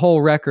of the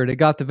whole record, it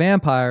got to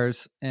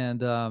Vampires,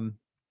 and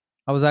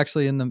I was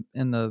actually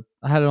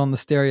I had it on the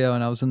stereo,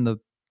 and I was in the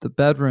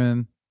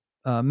bedroom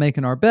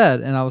making our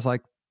bed, and I was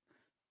like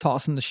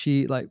tossing the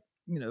sheet,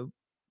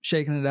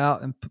 shaking it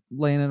out and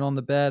laying it on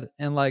the bed,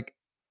 and I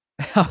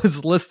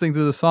was listening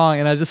to the song,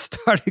 and I just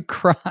started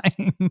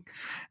crying. And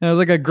I was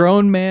like a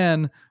grown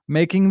man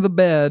making the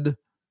bed,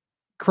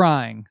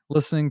 crying,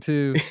 listening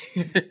to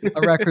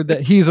a record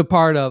that he's a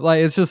part of.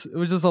 It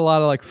was just a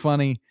lot of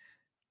funny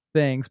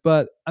things.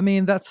 But I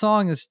mean, that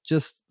song is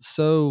just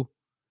so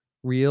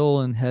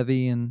real and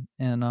heavy, and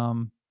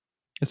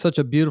it's such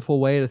a beautiful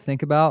way to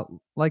think about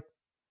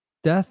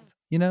death,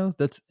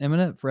 that's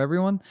imminent for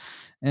everyone.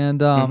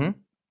 And and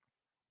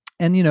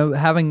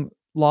having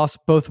lost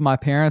both of my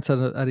parents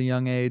at a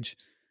young age,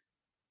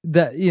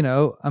 that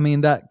I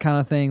mean, that kind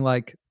of thing,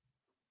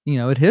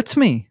 it hits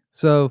me.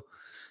 So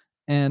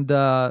and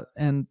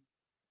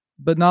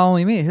but not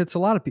only me, it hits a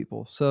lot of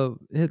people. So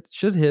it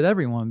should hit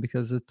everyone,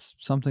 because it's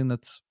something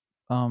that's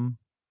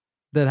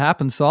that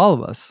happens to all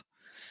of us.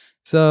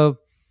 So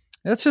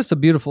that's just a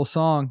beautiful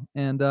song,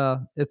 and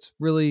it's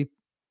really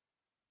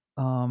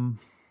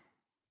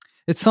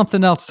it's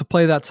something else to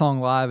play that song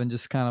live and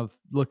just kind of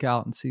look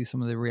out and see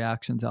some of the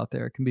reactions out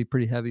there. It can be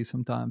pretty heavy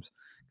sometimes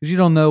because you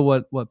don't know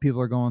what people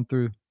are going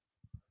through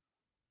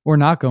or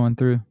not going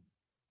through.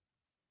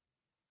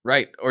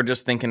 Right. Or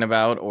just thinking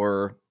about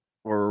or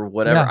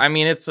whatever. Yeah. I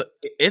mean, it's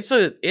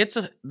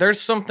a there's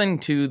something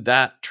to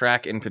that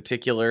track in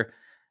particular.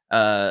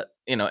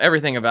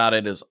 Everything about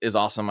it is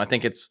awesome. I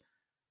think it's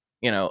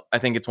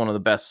one of the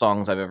best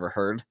songs I've ever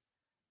heard.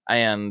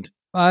 And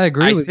I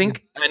agree with you.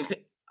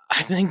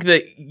 I think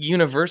that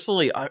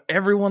universally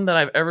everyone that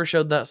I've ever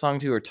showed that song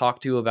to or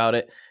talked to about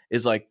it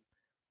is like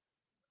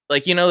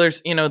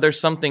there's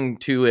something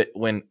to it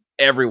when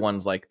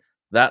everyone's like,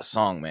 that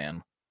song,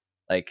 man.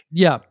 Like,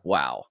 yeah.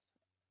 Wow.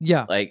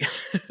 Yeah. Like,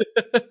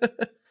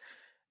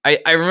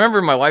 I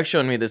remember my wife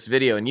showing me this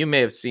video, and you may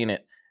have seen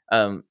it.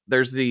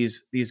 There's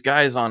these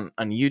guys on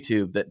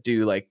YouTube that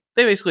do they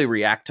basically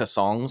react to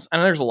songs,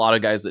 and there's a lot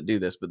of guys that do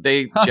this, but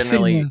they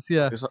generally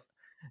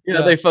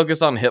they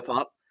focus on hip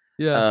hop.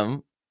 Yeah.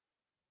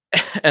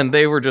 And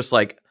they were just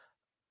like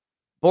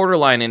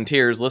borderline in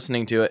tears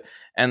listening to it,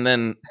 and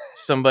then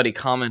somebody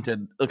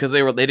commented because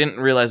they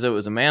didn't realize it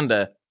was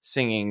Amanda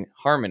singing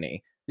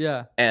harmony.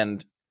 Yeah.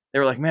 And they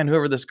were like, man,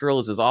 whoever this girl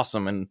is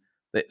awesome. And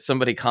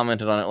somebody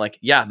commented on it like,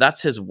 yeah,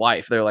 that's his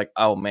wife. They're like,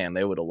 oh man,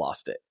 they would have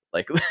lost it.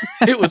 Like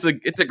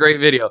it's a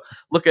great video.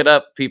 Look it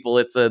up, people.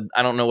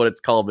 I don't know what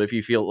it's called, but if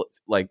you feel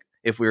like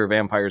If We Were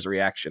Vampires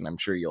reaction, I'm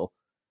sure you'll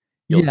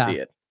see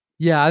it.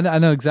 Yeah, I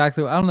know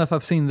exactly. I don't know if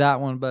I've seen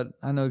that one, but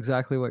I know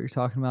exactly what you're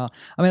talking about.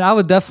 I mean, I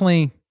would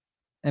definitely,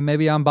 and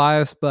maybe I'm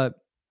biased, but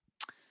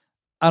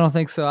I don't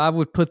think so. I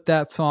would put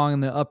that song in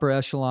the upper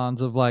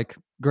echelons of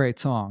great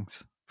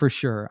songs for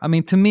sure. I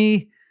mean, to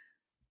me,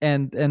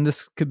 and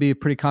this could be a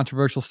pretty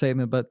controversial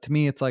statement, but to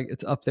me, it's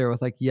up there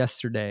with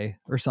Yesterday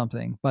or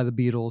something by the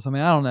Beatles. I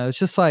mean, I don't know. It's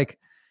just I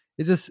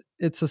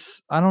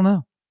don't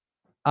know.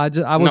 I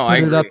would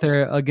put it up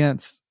there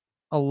against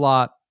a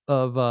lot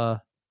of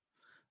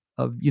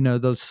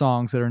those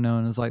songs that are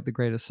known as the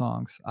greatest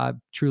songs. I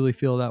truly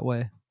feel that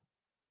way.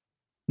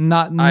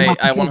 Not I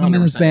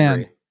 100%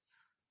 band. agree.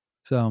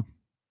 So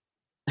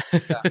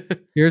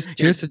cheers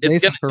to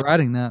Jason for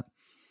writing that.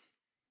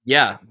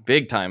 Yeah,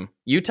 big time.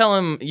 You tell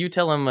him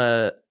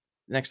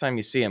next time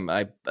you see him,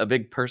 a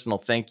big personal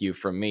thank you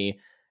from me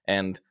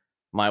and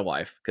my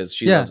wife, because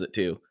she loves it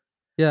too.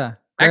 Yeah.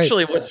 Great.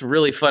 Actually, what's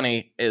really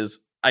funny is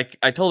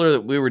I told her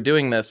that we were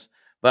doing this,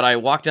 but I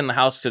walked in the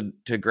house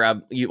to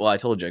grab I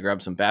told you I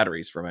grabbed some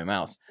batteries for my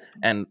mouse,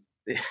 and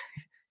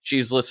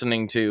she's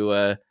listening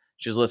to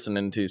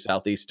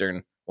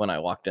Southeastern when I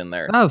walked in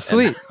there. Oh,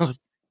 sweet.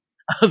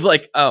 I was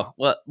like, oh,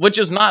 well, which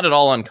is not at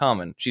all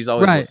uncommon. She's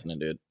always listening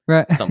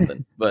to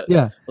something. But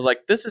yeah. I was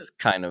like, this is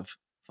kind of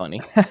funny.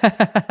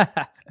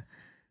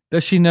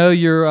 Does she know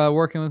you're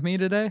working with me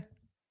today?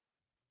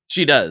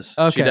 She does.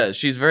 Okay. She does.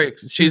 She's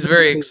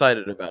very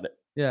excited about it.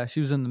 Yeah, she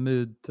was in the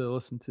mood to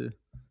listen to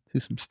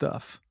some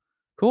stuff.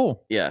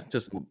 Cool. Yeah,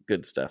 just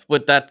good stuff.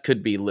 But that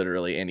could be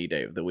literally any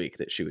day of the week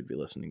that she would be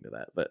listening to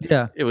that. But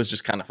yeah, it was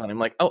just kind of funny. I'm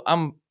like,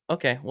 oh,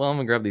 okay. Well, I'm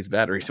gonna grab these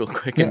batteries real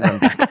quick and run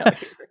back out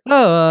here.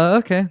 Oh,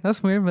 okay.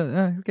 That's weird, but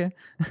okay.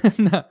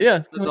 No, yeah,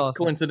 that's awesome.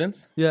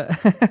 Coincidence. Yeah.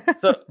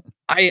 So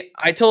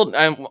I told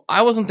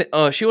I wasn't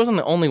she wasn't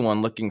the only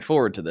one looking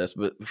forward to this.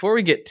 But before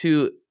we get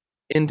too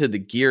into the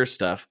gear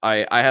stuff,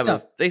 I have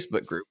a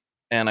Facebook group,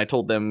 and I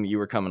told them you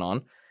were coming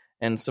on,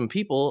 and some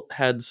people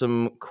had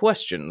some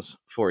questions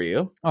for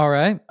you. All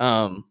right.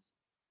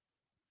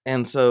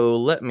 And so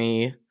let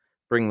me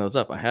bring those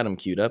up. I had them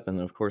queued up, and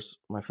then of course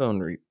my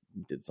phone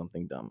did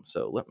something dumb.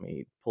 So let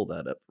me pull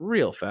that up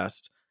real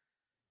fast.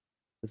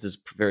 This is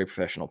very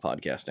professional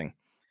podcasting.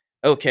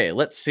 Okay,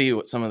 let's see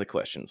what some of the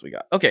questions we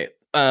got. Okay,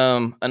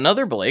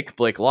 another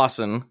Blake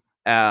Lawson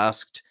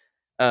asked,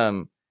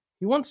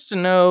 he wants to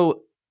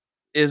know,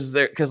 is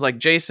there, because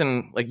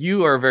Jason,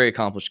 you are a very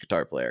accomplished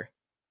guitar player,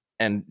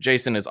 and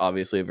Jason is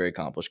obviously a very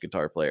accomplished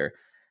guitar player,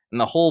 and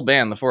the whole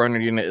band, the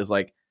 400 unit, is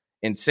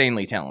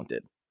insanely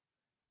talented.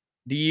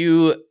 Do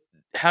you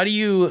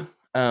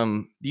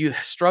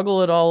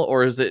struggle at all,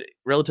 or is it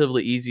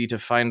relatively easy to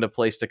find a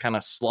place to kind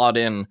of slot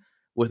in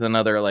with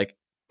another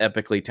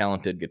epically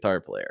talented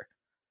guitar player?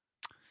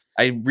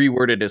 I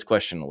reworded his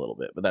question a little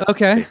bit, but that's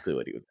basically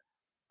what he was.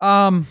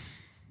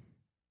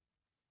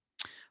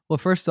 Well,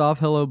 first off,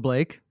 hello,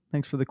 Blake.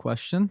 Thanks for the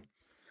question.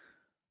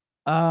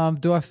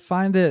 Do I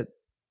find it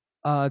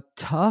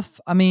tough?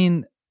 I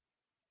mean,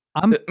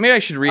 maybe I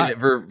should read it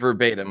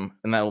verbatim,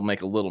 and that will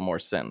make a little more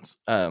sense.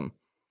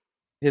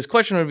 His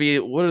question would be,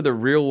 what are the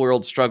real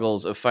world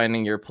struggles of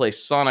finding your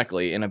place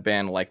sonically in a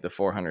band like the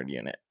 400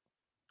 unit?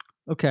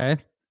 Okay.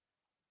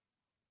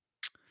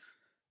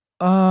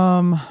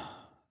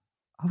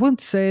 I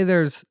wouldn't say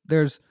there's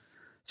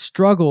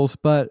struggles,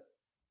 but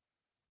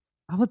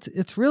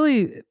it's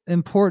really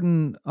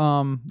important.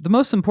 The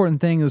most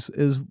important thing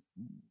is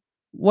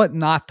what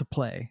not to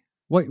play,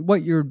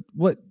 what you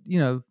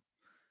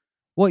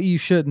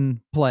shouldn't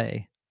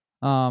play.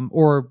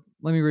 Or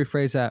let me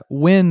rephrase that,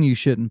 when you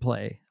shouldn't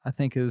play, I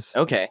think is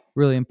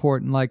really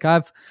important.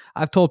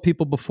 I've told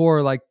people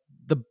before,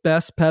 the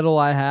best pedal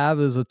I have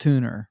is a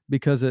tuner,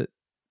 because it,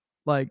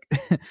 like,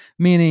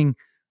 meaning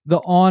the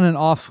on and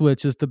off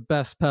switch is the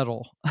best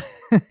pedal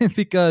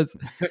because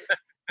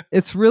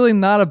it's really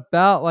not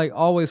about like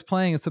always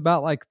playing. It's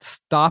about like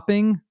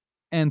stopping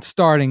and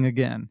starting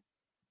again.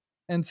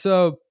 And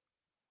so,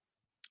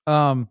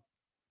 I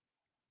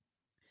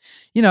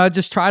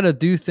just try to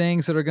do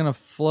things that are going to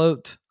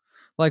float.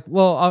 Like,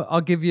 well,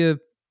 I'll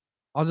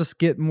just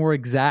get more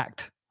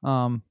exact.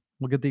 We'll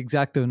get the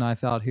X-Acto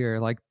knife out here.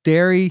 Like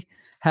Derry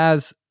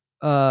has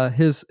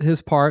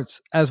his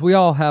parts, as we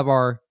all have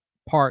our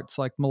parts,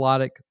 like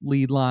melodic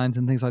lead lines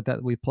and things like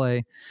that we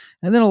play.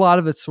 And then a lot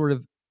of it's sort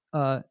of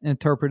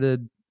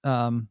interpreted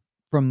from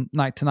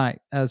night to night,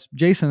 as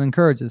Jason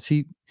encourages.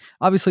 He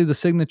obviously, the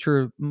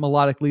signature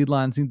melodic lead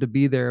lines need to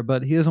be there,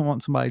 but he doesn't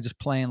want somebody just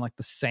playing like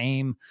the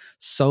same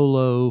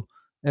solo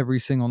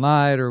every single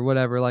night or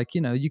whatever. Like,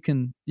 you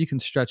can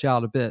stretch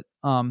out a bit.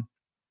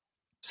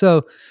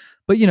 So,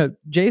 but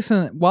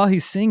Jason, while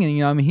he's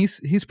singing,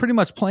 he's pretty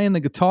much playing the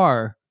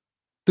guitar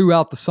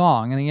throughout the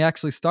song, and he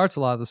actually starts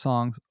a lot of the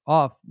songs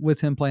off with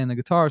him playing the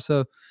guitar.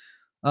 So,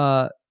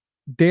 it's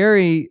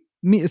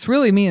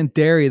really me and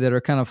Derry that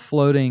are kind of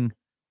floating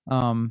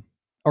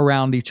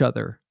around each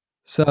other.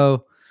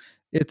 So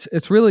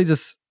it's really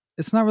just,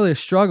 it's not really a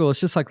struggle. It's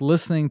just like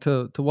listening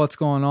to what's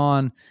going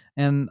on,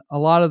 and a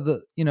lot of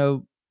the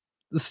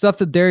the stuff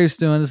that Derry's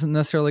doing isn't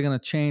necessarily going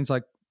to change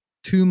like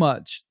too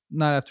much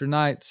night after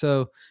night.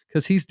 So,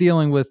 because he's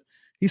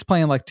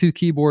playing like 2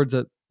 keyboards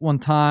at one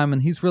time,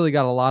 and he's really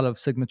got a lot of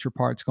signature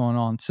parts going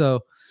on.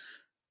 So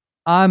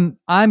I'm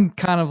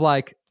kind of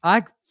like,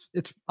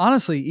 it's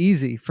honestly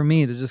easy for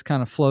me to just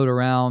kind of float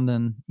around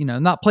and,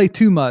 not play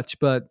too much,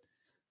 but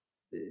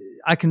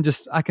I can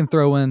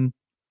throw in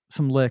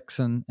some licks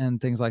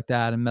and things like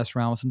that and mess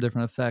around with some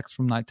different effects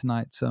from night to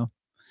night. So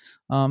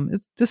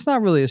it's just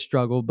not really a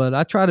struggle, but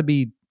I try to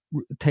be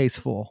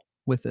tasteful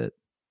with it.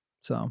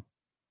 So,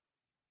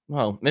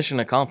 well, mission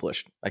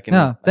accomplished.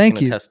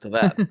 Thank you. Attest to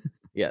that.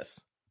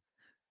 Yes.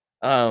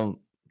 That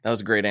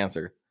was a great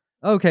answer.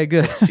 Okay,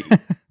 good. Let's see.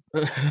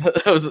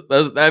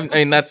 I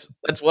mean, that's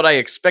what I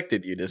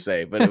expected you to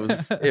say, but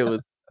it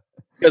was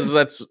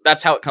because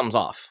that's how it comes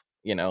off,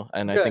 and good.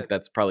 I think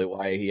that's probably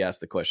why he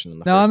asked the question in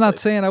the first I'm not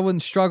place. saying I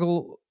wouldn't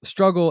struggle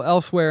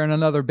elsewhere in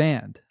another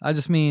band. I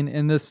just mean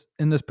in this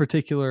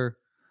particular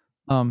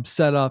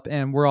setup,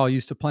 and we're all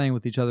used to playing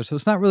with each other, so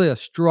it's not really a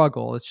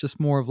struggle. It's just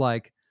more of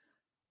like,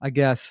 I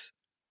guess,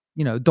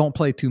 don't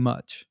play too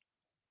much.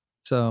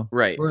 So,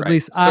 right, or at right.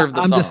 least serve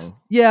the I'm song.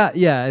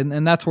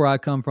 And that's where I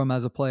come from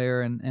as a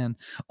player, and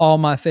all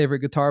my favorite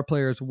guitar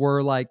players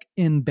were like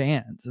in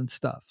bands and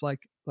stuff.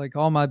 Like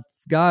all my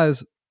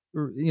guys,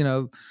 were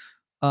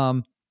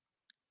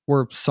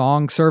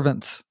song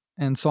servants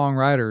and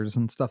songwriters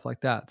and stuff like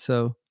that.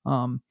 So,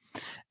 and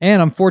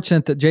I'm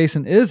fortunate that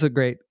Jason is a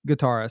great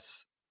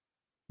guitarist.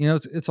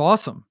 It's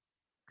awesome,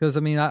 because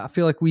I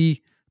feel like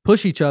we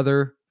push each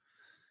other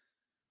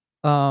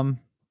all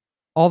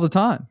the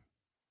time,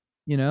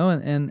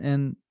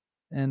 and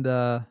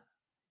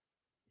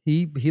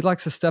he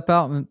likes to step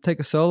out and take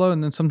a solo,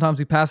 and then sometimes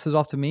he passes it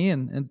off to me,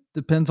 and it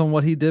depends on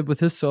what he did with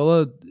his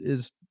solo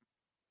is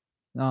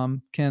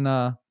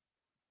can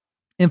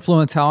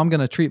influence how I'm going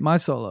to treat my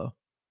solo.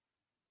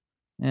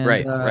 And,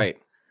 right.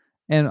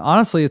 And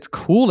honestly, it's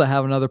cool to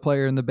have another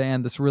player in the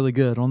band that's really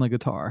good on the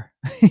guitar.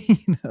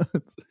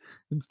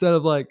 Instead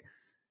of like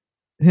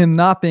him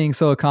not being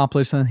so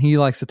accomplished, and he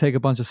likes to take a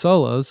bunch of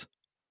solos.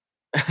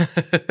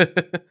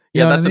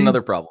 That's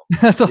another problem.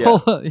 That's a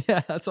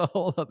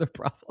whole other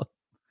problem.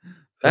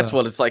 That's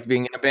what it's like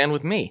being in a band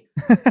with me.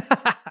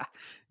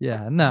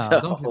 Yeah,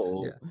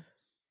 no.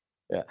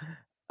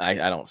 I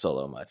don't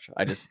solo much.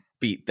 I just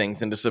beat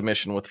things into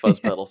submission with fuzz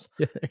pedals.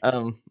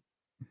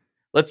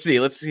 Let's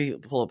see.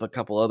 Pull up a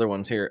couple other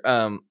ones here.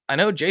 I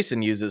know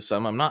Jason uses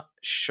some. I'm not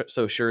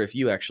so sure if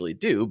you actually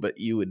do, but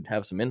you would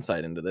have some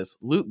insight into this.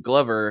 Luke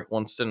Glover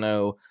wants to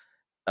know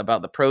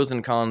about the pros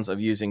and cons of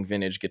using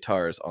vintage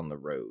guitars on the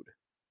road.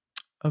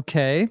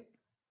 Okay.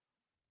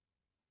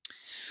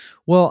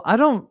 Well, I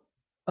don't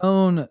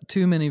own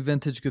too many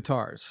vintage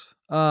guitars.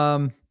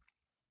 I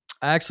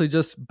actually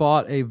just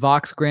bought a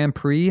Vox Grand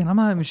Prix, and I'm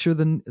not even sure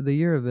the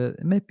year of it.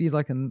 It might be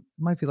like a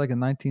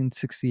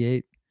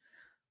 1968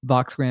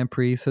 Vox Grand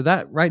Prix. So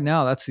that right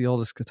now, that's the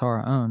oldest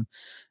guitar I own.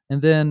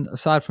 And then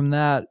aside from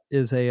that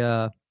is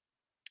a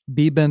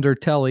B-Bender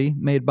Telly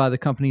made by the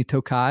company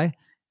Tokai,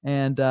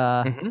 and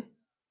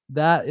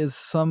that is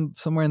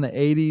somewhere in the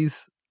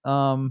 80s,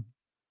 as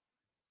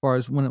far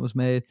as when it was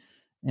made,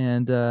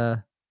 and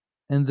then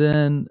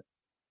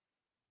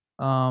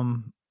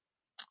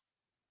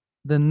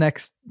the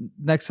next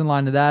in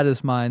line to that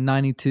is my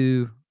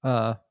 92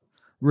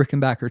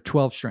 Rickenbacker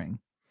 12 string,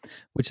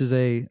 which is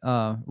a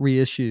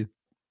reissue,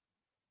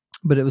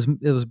 but it was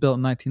built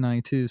in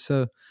 1992.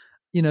 So,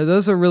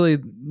 those are really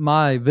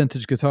my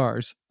vintage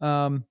guitars.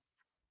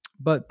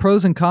 But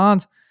pros and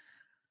cons,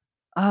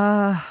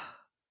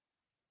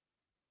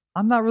 I'm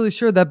not really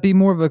sure. That'd be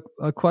more of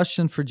a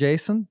question for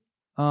Jason.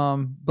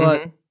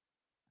 But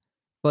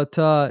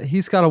But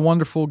he's got a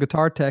wonderful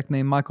guitar tech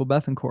named Michael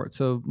Bethencourt.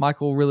 So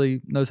Michael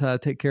really knows how to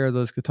take care of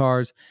those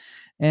guitars.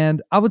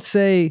 And I would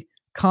say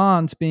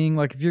cons being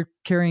like if you're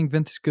carrying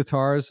vintage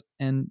guitars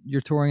and you're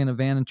touring in a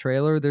van and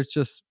trailer, there's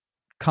just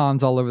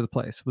cons all over the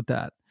place with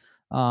that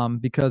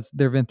because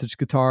they're vintage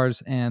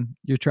guitars and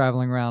you're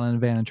traveling around in a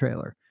van and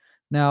trailer.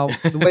 Now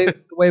the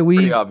way we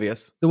Pretty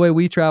obvious. the way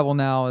we travel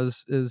now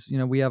is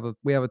we have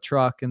a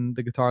truck and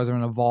the guitars are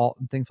in a vault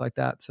and things like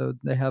that. So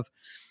they have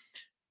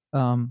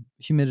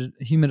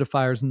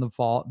humidifiers in the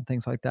vault and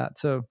things like that.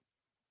 So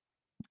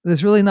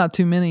there's really not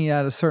too many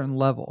at a certain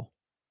level.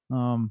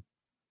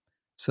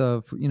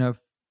 So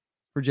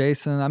for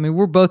Jason, I mean,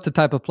 we're both the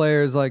type of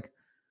players like,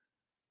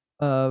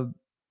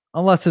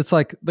 unless it's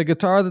like the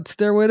guitar that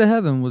Stairway to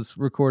Heaven was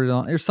recorded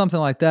on or something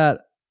like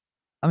that.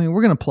 I mean,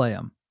 we're going to play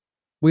them.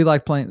 We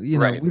like playing,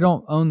 Right. we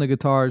don't own the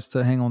guitars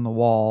to hang on the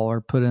wall or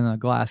put in a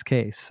glass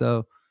case.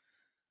 So,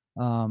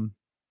 we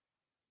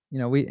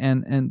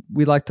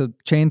like to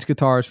change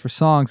guitars for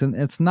songs, and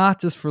it's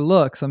not just for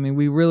looks. I mean,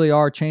 we really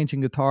are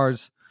changing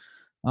guitars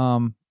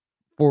for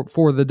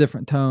the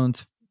different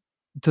tones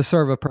to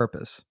serve a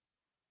purpose.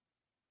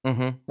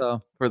 Mm-hmm.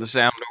 So For the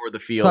sound or the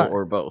feel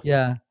or both.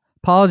 yeah.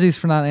 Apologies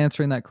for not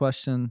answering that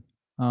question.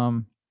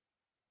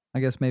 I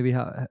guess maybe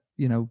how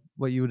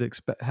what you would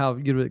expect, how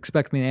you would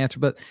expect me to answer,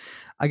 but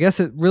I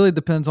guess it really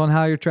depends on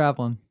how you're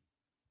traveling.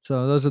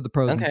 So those are the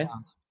pros and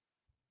cons.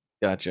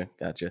 Gotcha.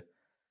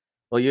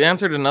 Well, you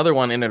answered another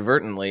one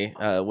inadvertently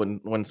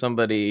when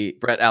somebody,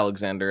 Brett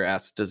Alexander,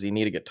 asked, does he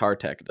need a guitar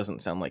tech? It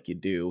doesn't sound like you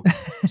do.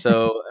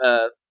 So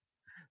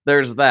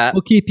there's that.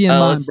 We'll keep you in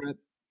mind,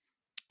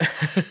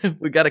 Brett.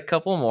 We got a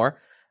couple more.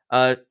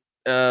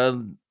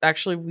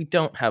 Actually, we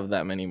don't have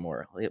that many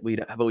more. But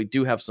we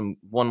do have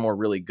one more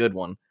really good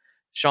one.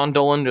 Sean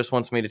Dolan just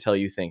wants me to tell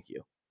you thank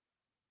you.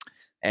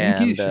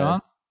 Thank you,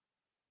 Sean.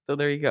 So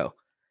there you go.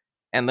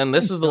 And then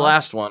this is the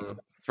last one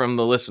from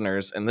the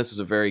listeners, and this is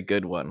a very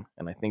good one.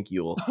 And I think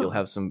you'll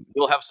have some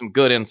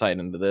good insight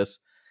into this.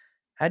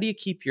 How do you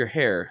keep your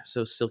hair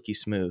so silky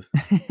smooth?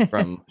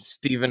 From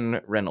Stephen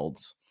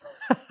Reynolds.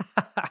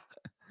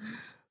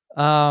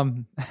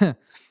 Well,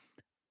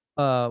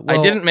 I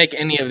didn't make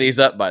any of these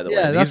up, by the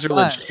way. These are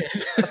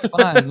legit. That's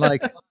fine.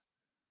 Like,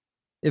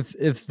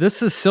 if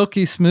this is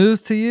silky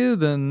smooth to you,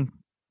 then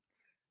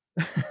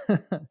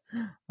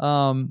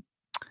I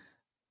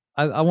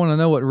want to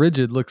know what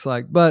rigid looks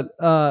like. But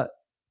I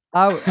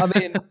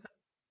mean,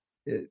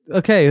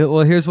 okay.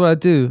 Well, here's what I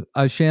do: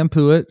 I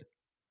shampoo it,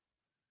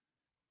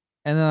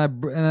 and then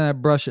I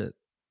brush it.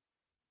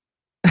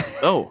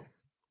 Oh,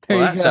 well,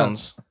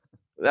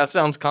 that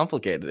sounds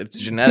complicated. It's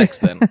genetics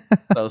then.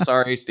 So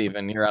sorry,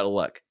 Stephen, you're out of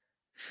luck.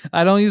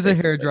 I don't use a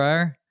hair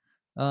dryer.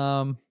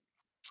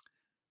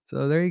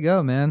 So there you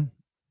go, man.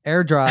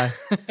 Air dry.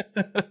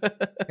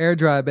 Air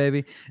dry,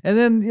 baby. And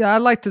then I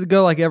like to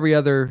go like every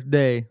other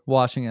day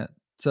washing it.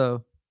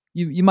 So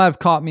you might have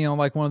caught me on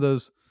like one of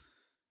those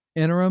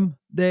interim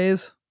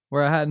days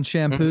where I hadn't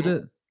shampooed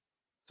it.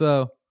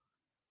 So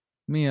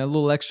a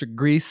little extra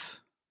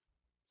grease.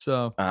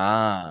 So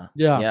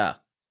yeah.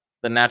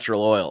 The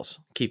natural oils,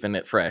 keeping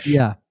it fresh.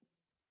 Yeah.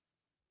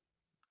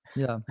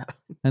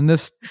 And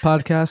this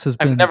podcast has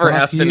been I've never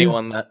asked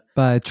anyone that.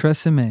 By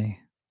Tresemme.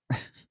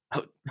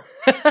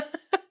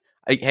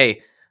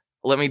 Hey,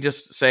 let me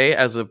just say,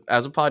 as a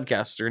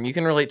podcaster, and you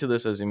can relate to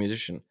this as a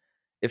musician,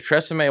 if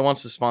Tresemme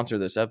wants to sponsor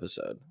this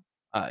episode,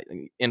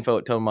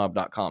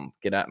 info@tonemob.com,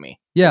 get at me.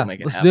 Yeah,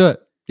 let's do it.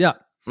 Yeah.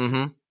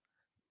 Mm-hmm.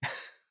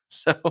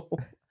 So,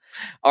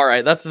 all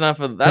right, that's enough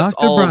of that's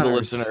Dr. all Bryars. Of the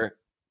listener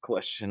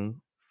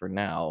question for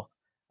now.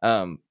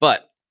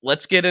 But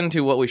let's get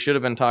into what we should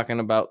have been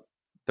talking about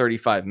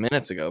 35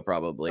 minutes ago,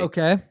 probably.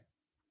 Okay.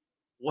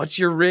 What's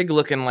your rig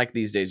looking like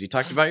these days? You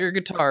talked about your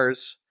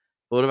guitars.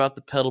 What about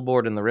the pedal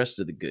board and the rest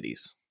of the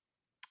goodies?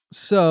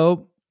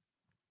 So,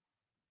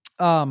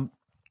 the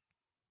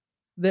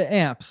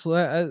amps.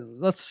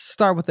 Let's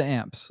start with the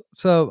amps.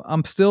 So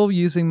I'm still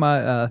using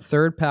my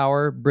Third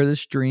Power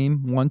British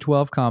Dream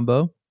 112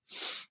 combo,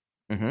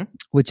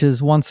 which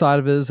is one side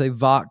of it is a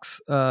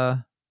Vox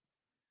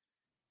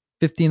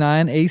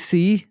 59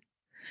 AC,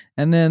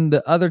 and then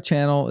the other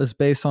channel is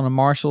based on a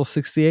Marshall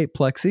 68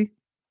 Plexi.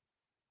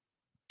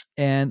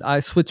 And I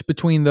switch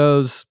between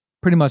those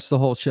pretty much the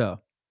whole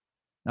show,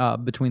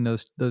 between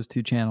those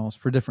two channels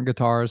for different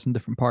guitars and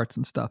different parts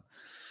and stuff.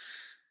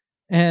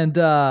 And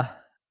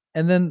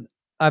then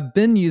I've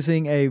been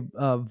using a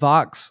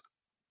Vox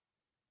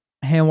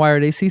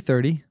hand-wired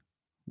AC30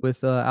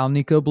 with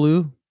Alnico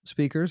Blue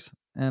speakers,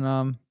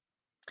 and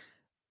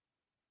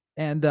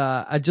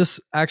I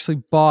just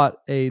actually bought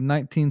a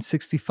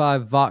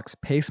 1965 Vox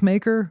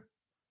pacemaker.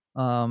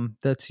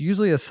 That's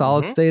usually a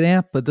solid state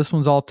amp, but this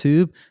one's all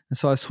tube, and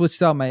so I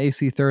switched out my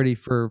AC30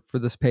 for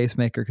this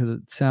pacemaker because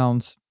it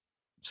sounds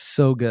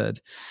so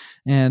good.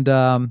 And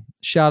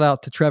shout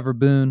out to Trevor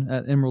Boone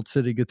at Emerald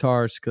City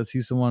Guitars because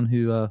he's the one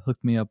who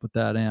hooked me up with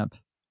that amp.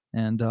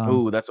 And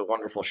that's a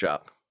wonderful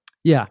shop.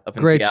 Yeah,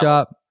 great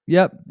shop.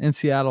 Yep, in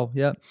Seattle.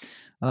 Yep,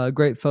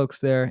 great folks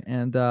there.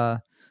 And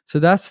so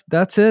that's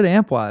it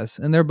amp wise,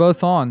 and they're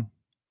both on.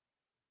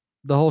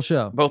 the whole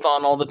show. Both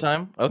on all the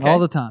time? Okay. All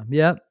the time.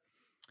 Yep.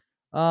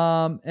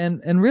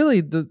 And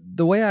really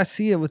the way I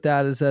see it with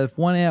that is that if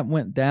one amp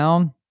went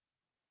down,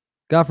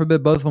 God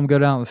forbid both of them go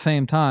down at the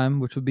same time,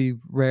 which would be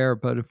rare,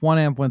 but if one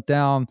amp went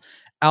down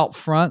out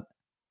front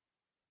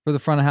for the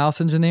front of house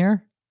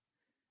engineer,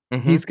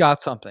 he's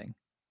got something.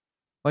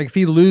 Like if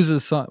he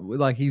loses some,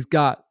 like he's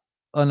got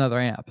another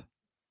amp.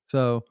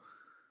 So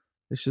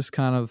it's just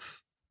kind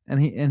of,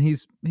 and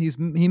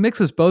he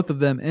mixes both of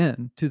them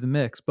in to the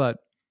mix, but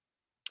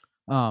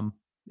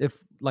if,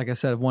 like I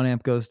said, if one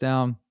amp goes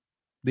down,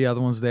 the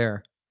other one's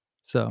there.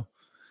 So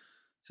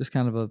just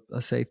kind of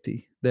a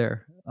safety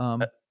there.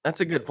 That's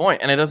a good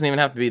point. And it doesn't even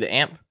have to be the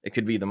amp. It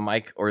could be the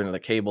mic or the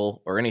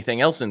cable or anything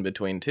else in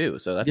between too.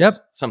 So that's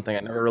something I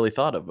never really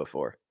thought of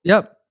before.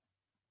 Yep.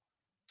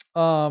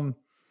 And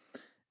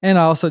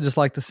I also just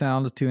like the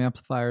sound of two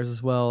amplifiers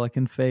as well, like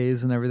in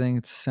phase and everything.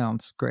 It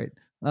sounds great.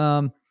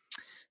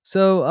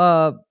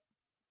 So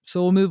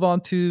we'll move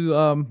on to,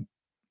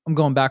 I'm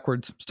going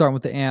backwards, starting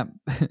with the amp.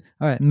 All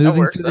right,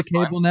 moving through the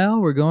cable now.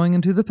 We're going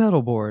into the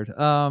pedal board.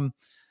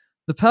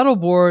 The pedal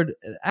board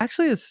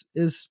actually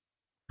is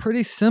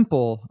pretty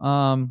simple.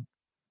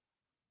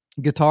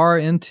 Guitar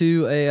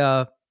into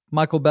a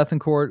Michael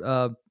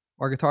Bethencourt,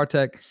 our guitar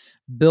tech,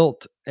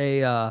 built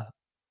a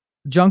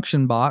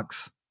junction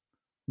box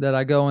that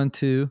I go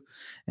into,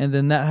 and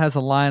then that has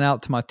a line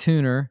out to my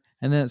tuner,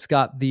 and then it's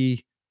got the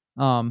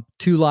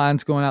 2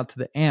 lines going out to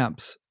the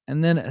amps,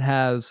 and then it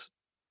has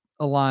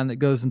a line that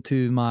goes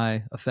into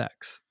my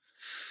effects.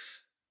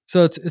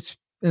 So it's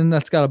and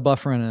that's got a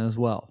buffer in it as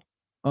well.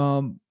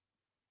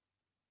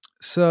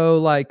 So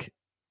like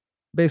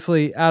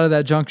basically out of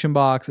that junction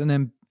box,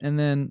 and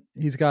then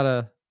he's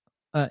got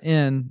a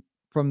in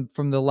from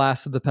the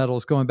last of the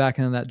pedals going back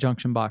into that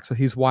junction box. So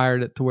he's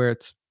wired it to where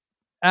it's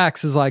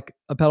acts as like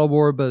a pedal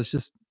board, but it's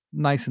just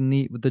nice and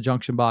neat with the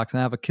junction box. And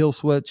I have a kill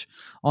switch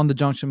on the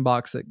junction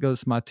box that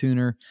goes to my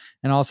tuner,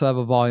 and I also have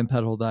a volume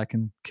pedal that I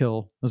can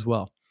kill as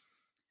well.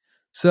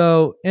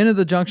 So into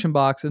the junction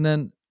box, and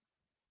then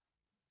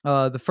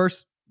the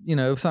first,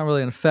 it's not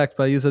really an effect,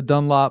 but I use a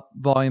Dunlop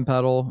volume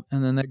pedal,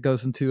 and then that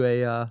goes into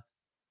a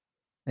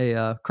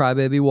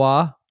Crybaby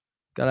wah.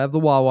 Got to have the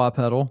wah-wah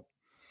pedal.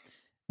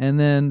 And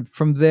then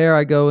from there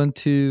I go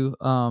into,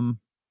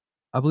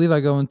 I believe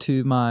I go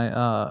into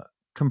my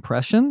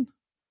compression.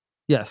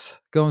 Yes,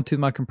 go into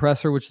my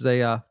compressor, which is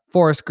a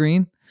forest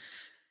green,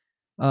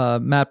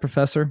 Matt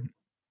Professor.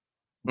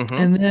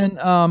 And then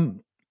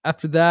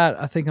after that,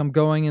 I think I'm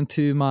going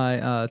into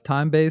my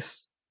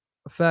time-based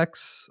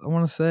effects, I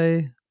want to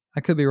say. I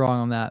could be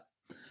wrong on that.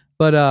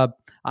 But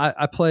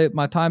I play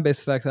my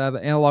time-based effects. I have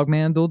an Analog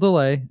Man dual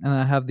delay, and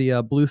I have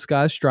the Blue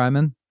Sky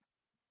Strymon.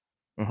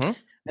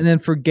 And then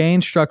for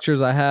gain structures,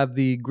 I have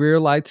the Greer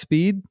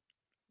Lightspeed,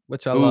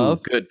 which I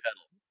love. Good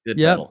pedal.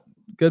 Pedal.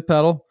 Good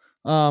pedal.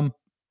 I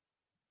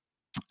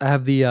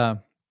have the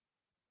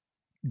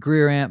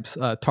Greer Amps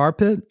Tar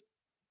Pit,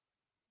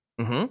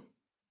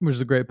 which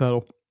is a great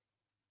pedal.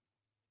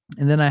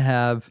 And then I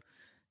have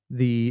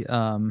the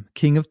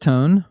King of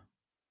Tone.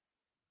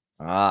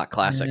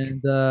 Classic.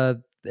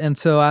 And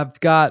so I've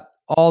got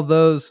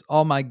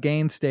all my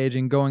gain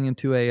staging going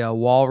into a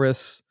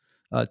Walrus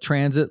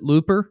Transit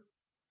looper.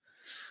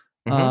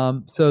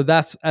 So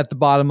that's at the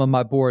bottom of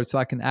my board, so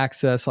I can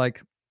access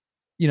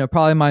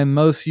probably my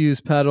most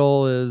used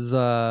pedal is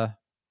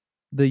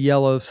the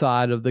yellow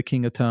side of the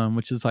King of Tone,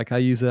 which is I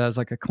use it as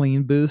a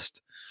clean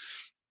boost.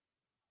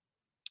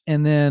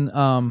 And then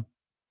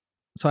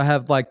so I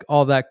have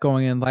all that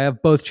going in. I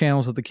have both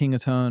channels of the King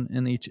of Tone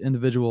in each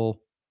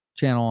individual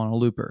channel on a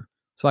looper.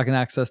 So I can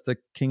access the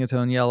King of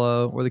Tone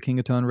yellow or the King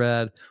of Tone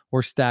red,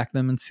 or stack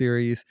them in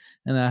series.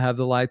 And then I have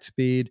the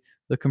Lightspeed,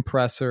 the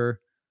compressor,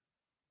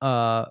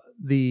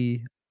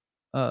 the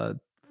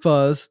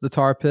fuzz, the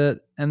Tar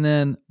Pit, and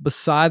then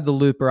beside the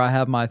looper I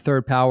have my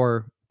third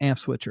power amp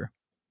switcher.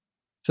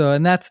 So,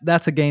 and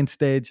that's a gain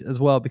stage as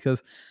well,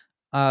 because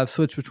I've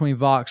switched between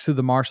Vox to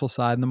the Marshall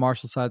side, and the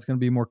Marshall side is going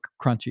to be more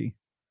crunchy.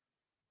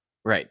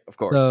 Right, of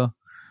course.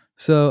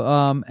 So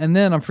and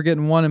then I'm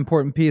forgetting one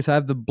important piece. I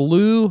have the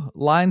Blue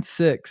Line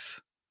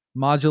 6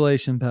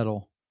 modulation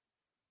pedal.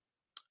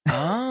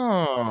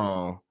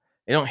 Oh.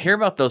 You don't hear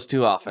about those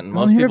too often.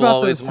 Most people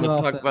always want to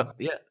talk about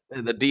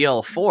the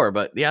DL4,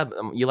 but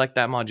you like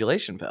that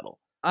modulation pedal.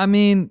 I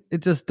mean,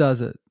 it just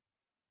does it.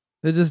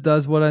 It just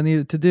does what I need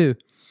it to do.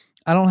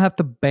 I don't have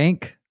to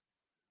bank.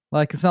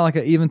 It's not like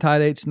an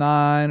Eventide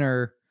H9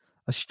 or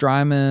a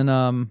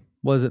Strymon,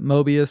 was it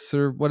Mobius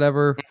or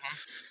whatever.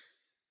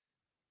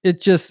 It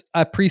just,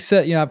 I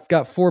preset, I've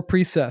got 4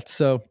 presets,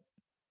 so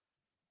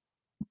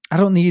I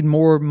don't need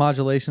more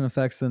modulation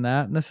effects than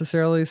that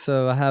necessarily.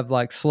 So I have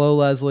slow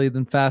Leslie,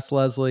 then fast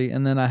Leslie,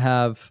 and then I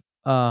have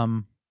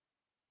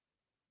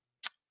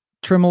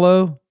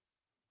tremolo,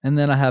 and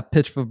then I have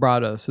pitch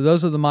vibrato. So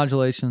those are the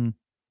modulation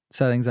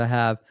settings I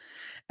have.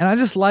 And I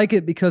just like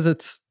it because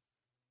it's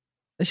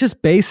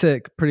just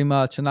basic pretty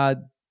much. And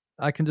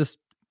I can just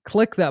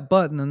click that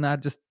button, and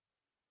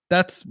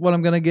that's what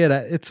I'm going to get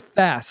at. It's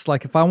fast.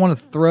 If I want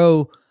to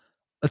throw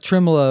a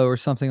tremolo or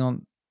something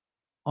on,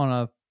 on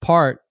a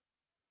part,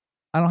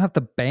 I don't have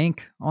to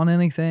bank on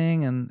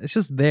anything, and it's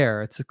just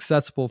there. It's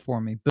accessible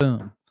for me.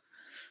 Boom.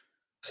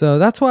 So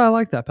that's why I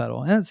like that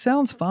pedal, and it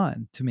sounds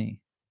fine to me.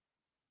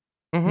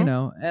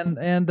 Mhm.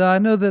 And I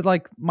know that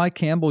like Mike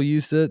Campbell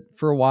used it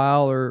for a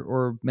while,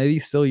 or maybe he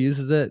still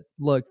uses it.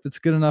 Look, if it's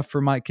good enough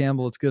for Mike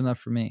Campbell, it's good enough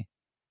for me.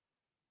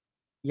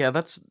 Yeah,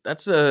 that's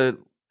a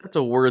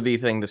worthy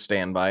thing to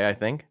stand by, I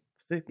think.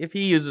 If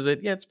he uses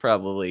it, yeah, it's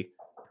probably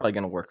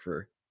going to work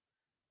for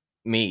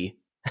me.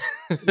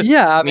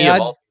 Yeah, I Me mean,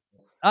 of all.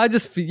 I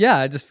just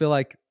feel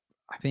like,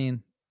 I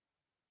mean,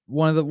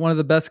 one of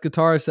the best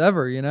guitarists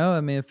ever.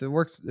 I mean, if it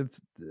works,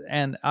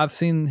 and I've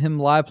seen him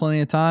live plenty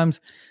of times,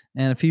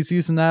 and if he's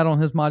using that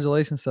on his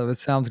modulation stuff, it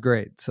sounds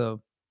great.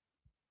 So,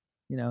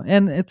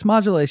 and it's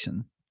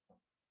modulation.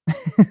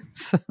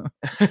 So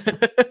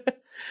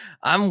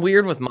I'm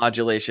weird with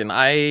modulation.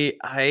 I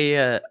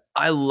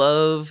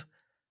love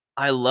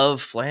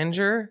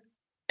flanger,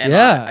 and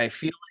yeah, I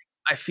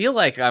feel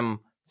like I'm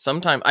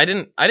sometimes I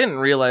didn't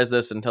realize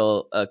this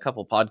until a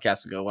couple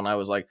podcasts ago when I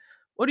was like,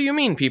 what do you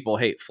mean people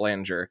hate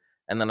flanger?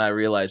 And then I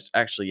realized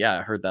actually, yeah,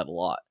 I heard that a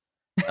lot.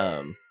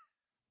 A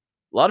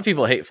lot of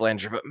people hate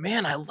flanger, but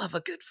man, I love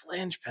a good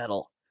flange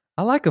pedal.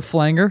 I like a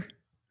flanger.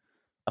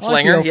 A I like the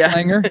flanger, old yeah.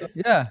 flanger.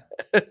 Yeah.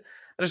 I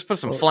just put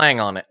some flang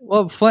on it.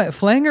 Well,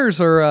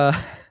 flangers are.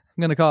 I'm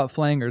gonna call it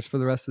flangers for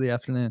the rest of the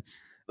afternoon.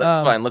 That's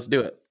fine. Let's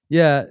do it.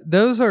 Yeah,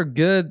 those are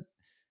good.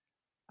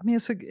 I mean,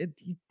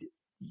 you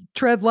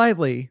tread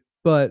lightly,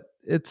 but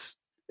it's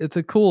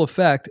a cool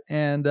effect,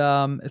 and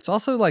it's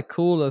also like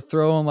cool to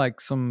throw on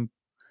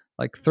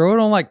throw it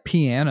on like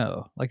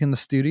piano, like in the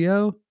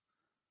studio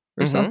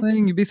or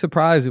something. You'd be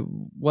surprised at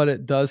what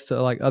it does to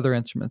like other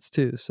instruments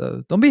too.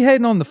 So don't be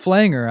hating on the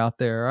flanger out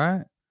there, all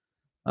right?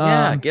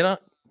 Yeah,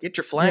 get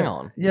your flang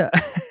on. Yeah.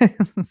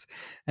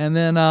 And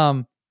then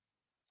I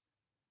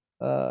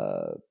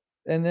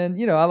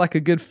like a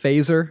good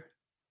phaser.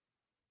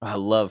 I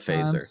love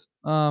phaser.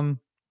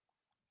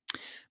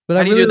 But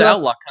how I do you really do the love,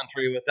 Outlaw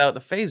Country without the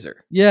phaser?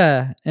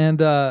 yeah,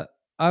 and I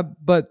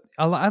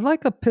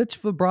like a pitch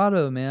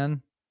vibrato,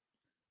 man.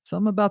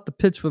 Something about the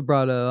pitch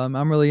vibrato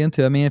I'm really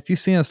into. I mean, if you've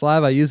seen us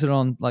live, I use it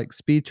on like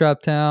Speed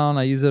Trap Town.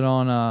 I use it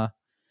on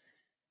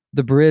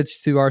the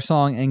bridge to our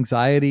song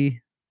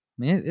Anxiety.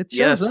 I mean, it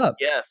shows up.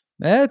 Yes.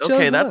 Yeah, it shows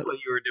Okay, that's up. what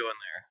you were doing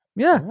there.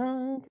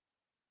 Yeah.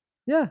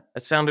 Yeah.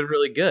 That sounded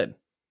really good.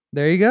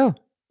 There you go.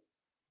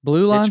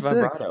 Blue Line Pitch 6.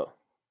 vibrato.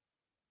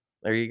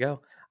 There you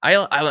go. I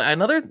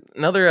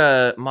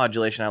another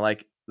modulation I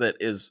like that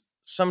is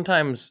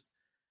sometimes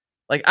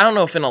like I don't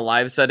know if in a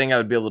live setting I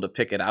would be able to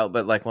pick it out,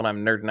 but like when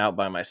I'm nerding out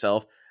by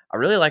myself, I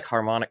really like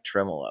harmonic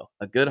tremolo.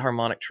 A good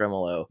harmonic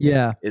tremolo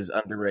is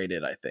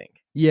underrated, I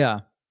think. Yeah.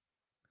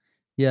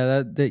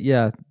 Yeah,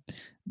 yeah.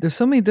 There's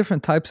so many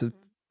different types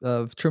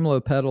of tremolo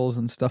pedals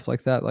and stuff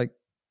like that. Like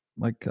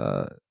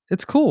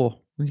it's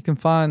cool. You can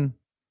find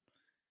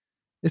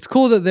it's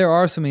cool that there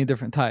are so many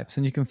different types,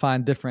 and you can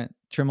find different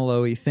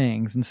tremolo-y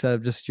things instead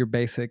of just your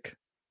basic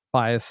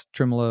bias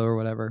tremolo or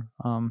whatever.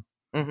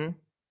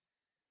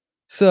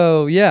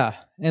 So yeah,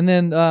 and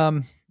then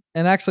and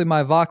actually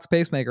my Vox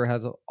pacemaker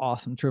has an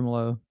awesome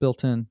tremolo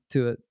built in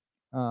to it.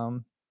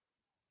 And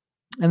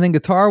then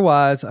guitar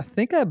wise, I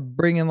think I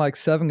bring in like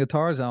 7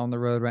 guitars out on the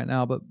road right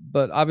now,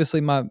 but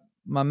obviously my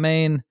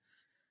main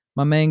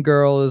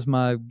girl is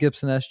my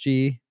Gibson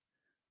SG.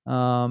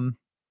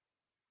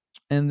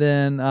 And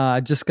then I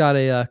just got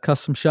a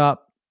custom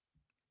shop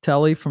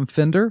Telly from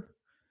Fender.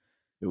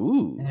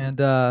 Ooh. And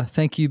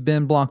thank you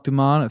Ben Blanc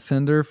Dumont at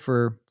Fender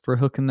for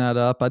hooking that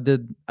up. I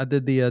did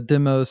the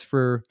demos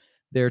for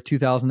their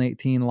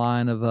 2018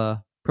 line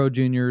of Pro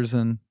Juniors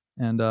and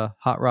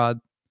Hot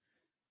Rod.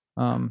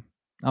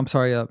 I'm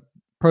sorry,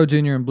 Pro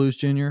Junior and Blues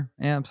Junior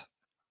amps.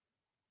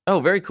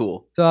 Oh, very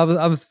cool. So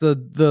I was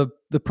the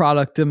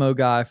product demo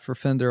guy for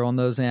Fender on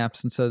those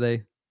amps, and so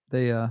they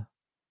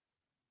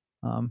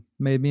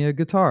made me a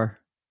guitar.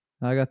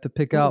 I got to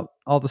pick out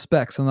all the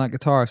specs on that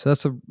guitar. So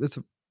it's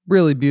a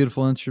really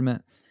beautiful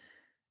instrument.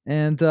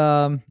 And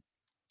then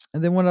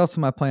what else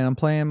am I playing? I'm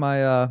playing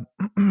my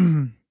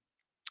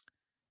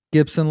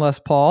Gibson Les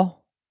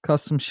Paul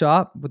custom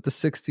shop with the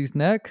 60s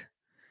neck.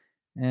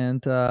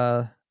 And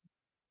that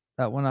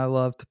one I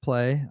love to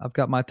play. I've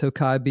got my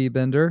Tokai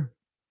B-Bender.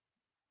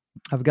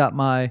 I've got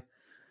my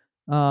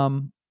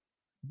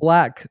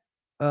black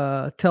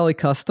Tele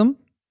Custom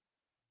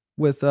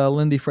with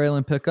Lindy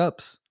Fralin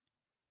pickups.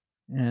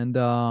 And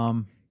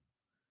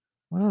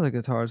what other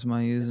guitars am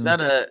I using? Is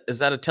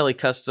that a Tele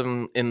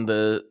Custom in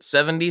the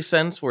 70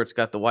 cents where it's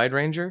got the wide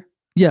ranger?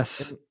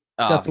 Yes.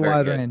 Got the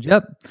wide range.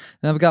 Yep.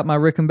 And I've got my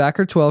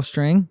Rickenbacker 12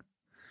 string.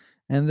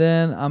 And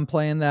then I'm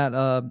playing that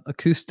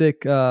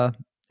acoustic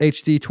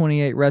HD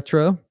 28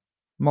 Retro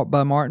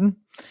by Martin.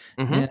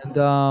 And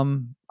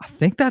I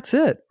think that's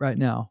it right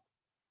now.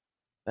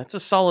 That's a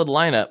solid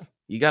lineup.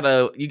 You got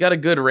a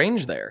good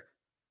range there.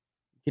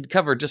 You could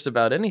cover just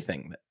about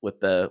anything with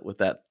that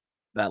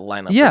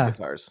lineup of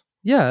guitars.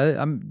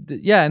 Yeah,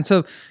 and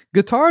so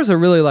guitars are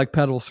really like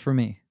pedals for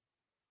me.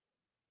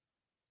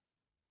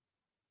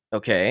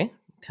 Okay,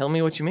 tell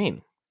me what you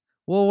mean.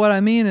 Well, what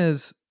I mean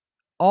is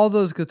all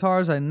those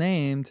guitars I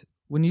named,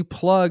 when you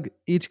plug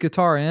each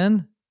guitar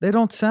in, they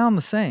don't sound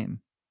the same.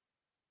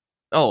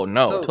 Oh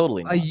no, So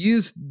totally I not.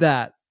 used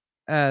that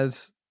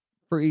as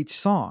for each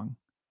song.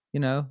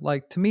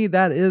 Like to me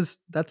that's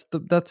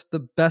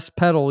the best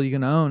pedal you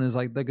can own is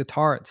like the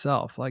guitar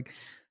itself. Like,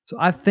 so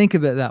I think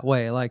of it that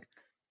way. Like,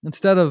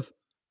 instead of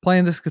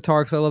playing this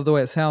guitar because I love the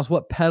way it sounds,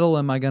 what pedal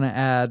am I going to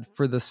add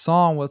for the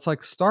song? Well, it's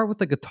like start with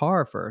the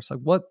guitar first.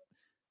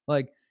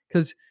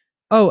 Because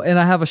and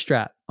I have a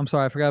Strat. I'm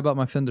sorry, I forgot about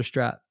my Fender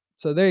Strat.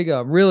 So there you go.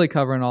 I'm really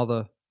covering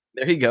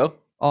There you go.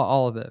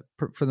 all of it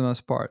for the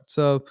most part.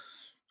 So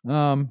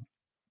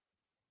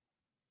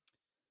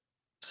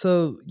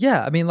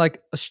yeah, I mean,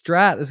 like a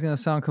Strat is going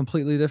to sound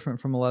completely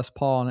different from a Les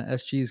Paul, and an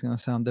SG is going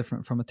to sound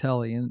different from a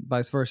Tele, and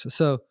vice versa.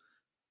 So,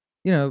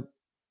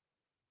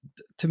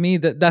 to me,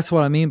 that's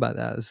what I mean by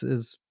that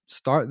is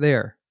start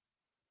there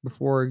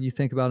before you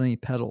think about any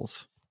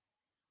pedals.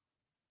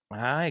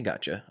 I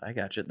gotcha.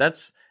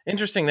 That's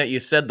interesting that you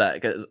said that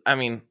because, I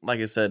mean, like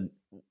I said,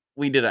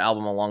 we did an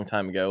album a long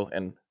time ago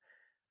and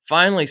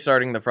finally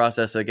starting the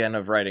process again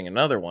of writing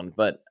another one.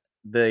 But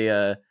we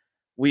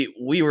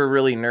were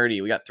really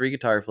nerdy. We got 3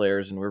 guitar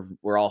players and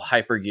we're all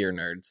hyper gear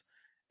nerds.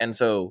 And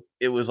so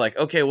it was like,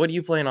 okay, what are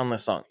you playing on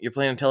this song? You're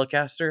playing a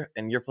Telecaster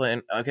and you're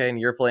playing a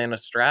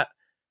Strat.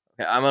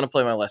 Okay, I'm going to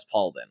play my Les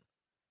Paul then.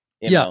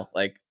 You know,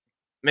 like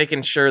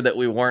making sure that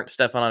we weren't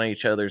stepping on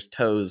each other's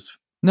toes.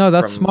 No,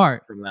 that's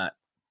smart. From that,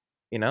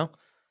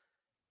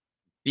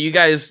 do you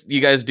guys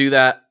do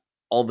that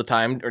all the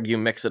time, or do you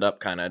mix it up?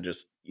 Kind of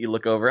just you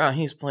look over,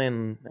 he's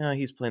playing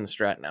the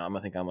Strat now. I'm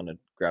gonna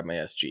grab my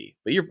SG,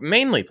 but you're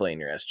mainly playing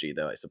your SG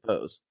though, I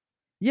suppose.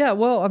 Yeah,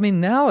 well, I mean,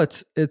 now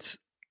it's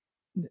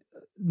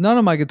none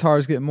of my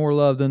guitars get more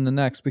love than the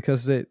next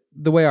because the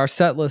way our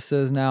set list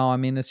is now. I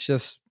mean, it's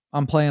just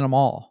I'm playing them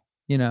all,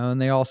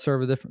 and they all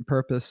serve a different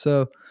purpose.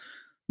 So,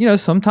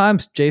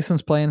 sometimes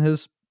Jason's playing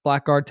his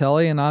Blackguard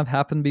Tele, and I've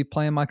happened to be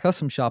playing my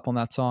custom shop on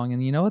that song,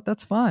 and you know what?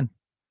 That's fine.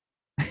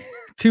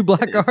 2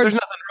 Blackguards. There's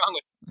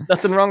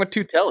nothing wrong with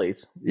 2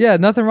 Teles. Yeah,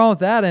 nothing wrong with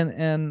that.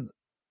 And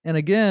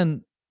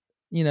again,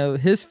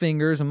 his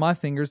fingers and my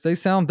fingers, they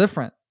sound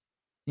different.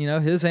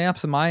 His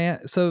amps and my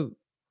amps, so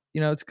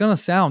it's gonna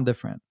sound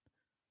different,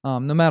 no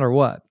matter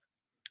what.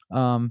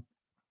 But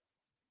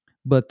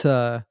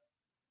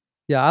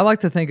yeah, I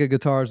like to think of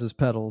guitars as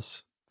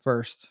pedals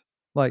first.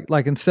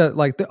 Like instead,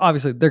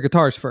 obviously they're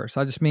guitars first.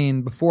 I just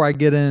mean before I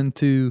get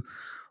into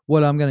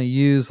what I'm going to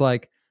use,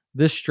 like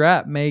this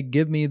Strat may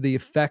give me the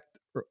effect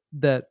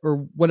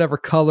or whatever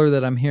color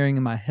that I'm hearing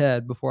in my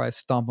head before I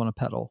stomp on a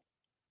pedal.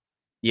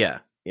 Yeah,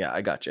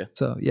 I got you.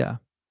 So yeah,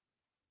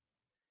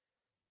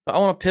 I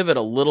want to pivot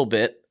a little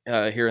bit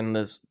here in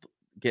this,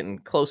 getting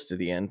close to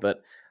the end.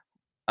 But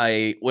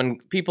when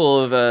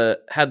people have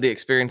had the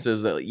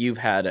experiences that you've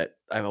had,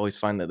 I always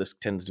find that this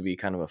tends to be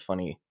kind of a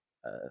funny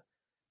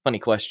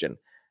question.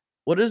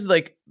 What is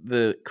like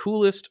the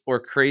coolest or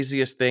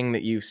craziest thing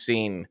that you've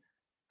seen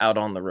out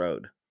on the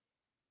road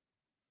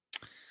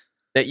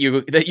that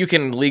you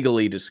can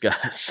legally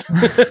discuss?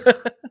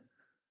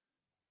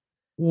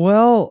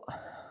 Well,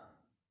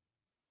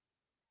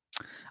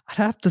 I'd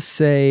have to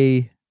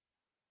say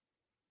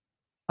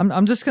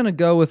I'm just gonna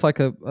go with like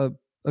a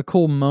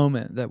cool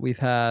moment that we've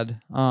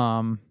had.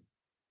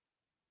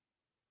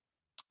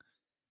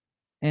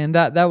 And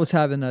that was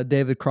having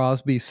David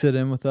Crosby sit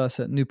in with us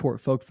at Newport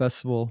Folk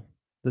Festival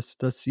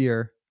this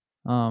year.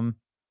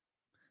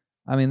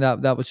 I mean,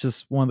 that was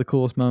just one of the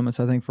coolest moments,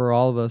 I think, for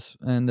all of us.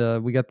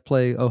 And we got to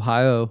play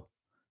Ohio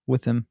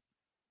with him.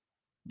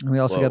 And we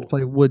also got to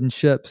play Wooden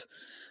Ships.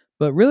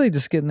 But really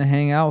just getting to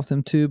hang out with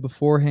him too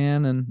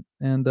beforehand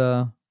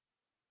and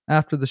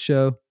after the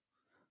show.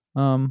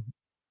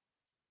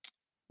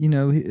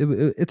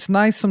 It's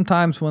nice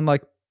sometimes when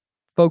like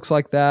folks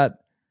like that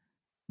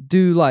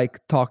do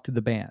like talk to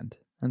the band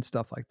and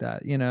stuff like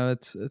that.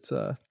 It's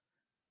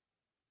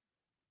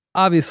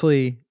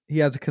obviously he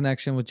has a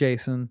connection with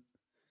Jason,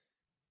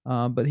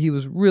 but he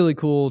was really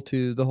cool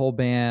to the whole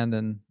band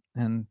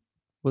and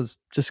was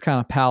just kind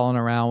of palling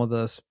around with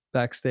us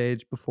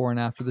backstage before and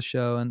after the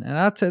show. And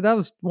I'd say that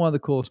was one of the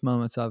coolest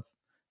moments I've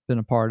been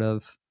a part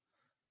of.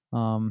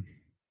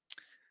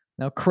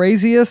 Now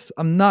craziest,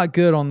 I'm not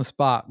good on the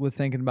spot with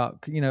thinking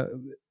about,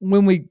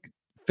 when we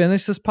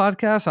finish this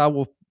podcast, I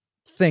will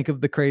think of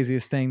the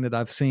craziest thing that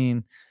I've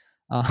seen.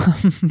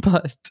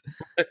 But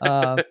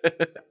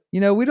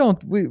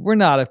we're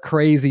not a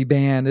crazy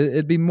band.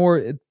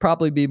 It'd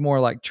probably be more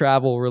like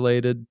travel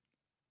related.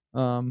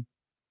 But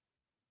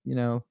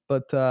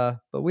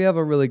we have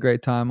a really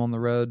great time on the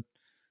road.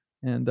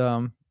 And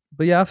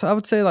but yeah, I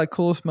would say like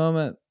coolest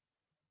moment,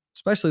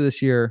 especially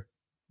this year,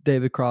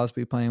 David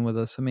Crosby playing with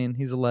us. I mean,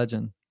 he's a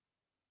legend.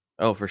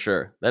 Oh, for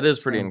sure. That is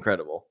pretty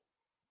incredible.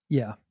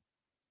 Yeah.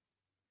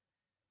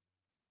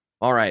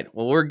 All right.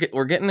 Well,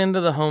 we're getting into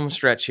the home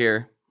stretch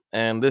here,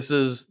 and this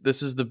is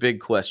the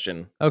big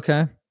question.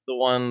 Okay. The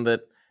one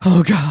that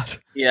oh god.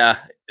 Yeah,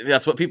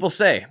 that's what people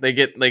say. They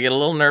get a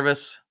little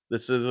nervous.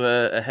 This is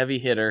a heavy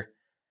hitter,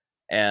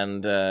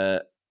 and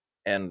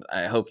and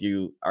I hope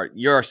you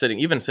are sitting.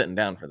 You've been sitting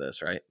down for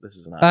this, right? This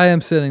is not. I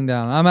am sitting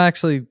down.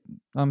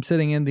 I'm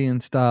sitting Indian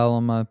style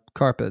on my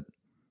carpet.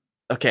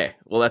 Okay,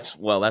 well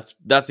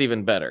that's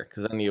even better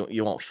because then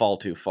you won't fall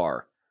too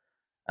far.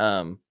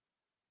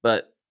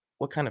 But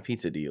what kind of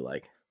pizza do you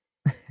like?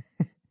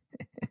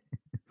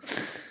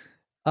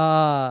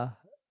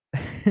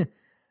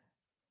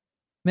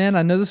 Man,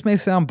 I know this may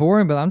sound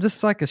boring, but I'm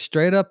just like a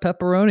straight up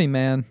pepperoni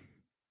man.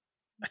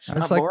 It's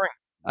not boring.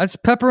 It's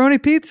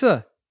pepperoni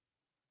pizza.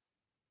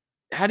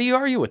 How do you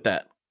argue with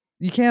that?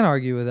 You can't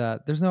argue with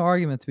that. There's no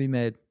argument to be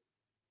made.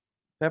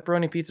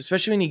 Pepperoni pizza,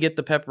 especially when you get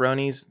the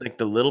pepperonis, like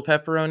the little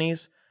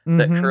pepperonis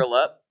that curl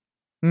up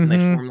and they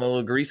form the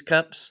little grease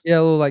cups.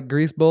 Yeah, little like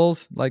grease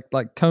bowls, like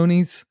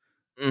Tony's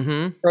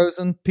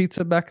frozen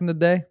pizza back in the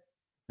day.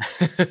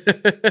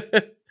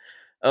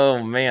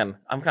 Oh man,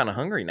 I'm kind of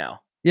hungry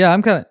now. Yeah,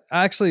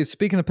 actually,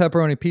 speaking of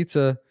pepperoni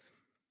pizza,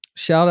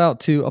 shout out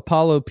to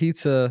Apollo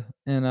Pizza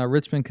in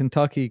Richmond,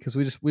 Kentucky, because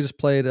we just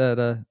played at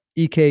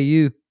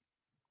EKU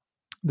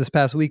this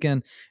past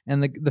weekend,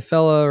 and the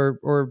fella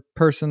or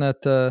person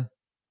at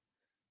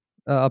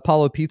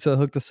Apollo Pizza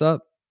hooked us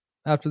up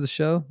after the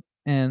show,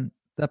 and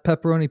that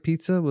pepperoni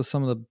pizza was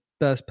some of the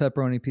best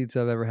pepperoni pizza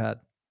I've ever had.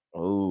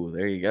 Oh,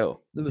 there you go.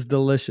 It was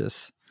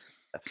delicious.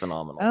 That's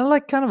phenomenal. And I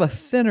like kind of a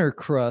thinner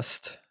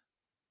crust.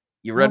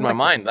 You read my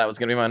mind. That was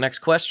going to be my next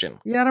question.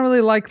 Yeah, I don't really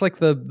like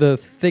the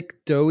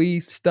thick doughy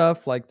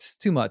stuff. Like, it's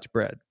too much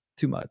bread.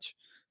 Too much.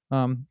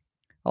 I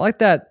like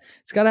that.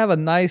 It's got to have a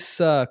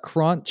nice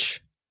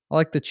crunch. I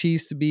like the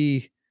cheese to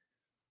be,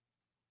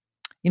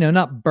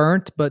 not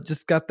burnt, but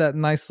just got that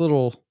nice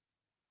little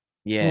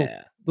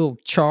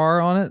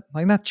char on it.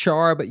 Like, not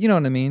char, but you know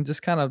what I mean.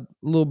 Just kind of a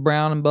little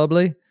brown and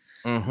bubbly.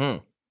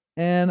 Mm-hmm.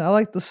 And I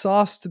like the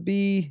sauce to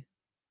be,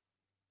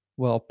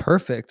 well,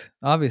 perfect,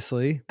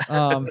 obviously.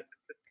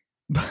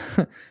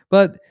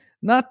 But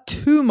not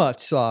too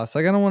much sauce.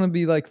 Like, I don't want to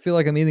be like, feel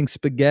like I'm eating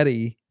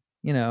spaghetti,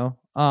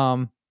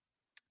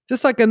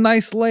 just like a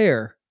nice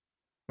layer,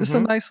 just a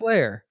nice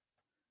layer,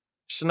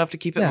 just enough to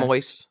keep it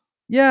moist.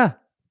 Yeah.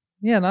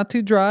 Not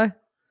too dry.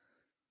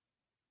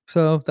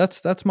 So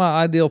that's my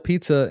ideal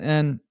pizza.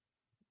 And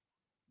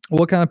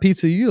what kind of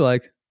pizza you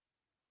like?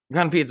 What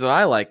kind of pizza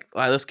I like?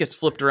 This gets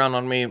flipped around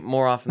on me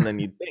more often than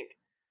you'd think.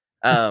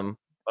 I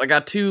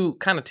got two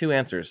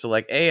answers. So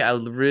like, I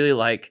really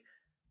like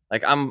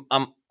I'm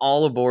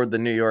all aboard the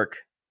New York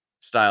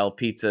style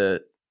pizza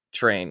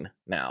train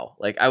now.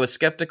 Like, I was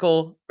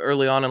skeptical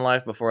early on in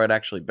life before I'd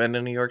actually been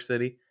to New York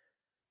City.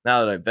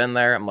 Now that I've been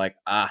there, I'm like,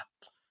 you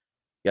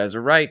guys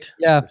are right.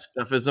 Yeah, this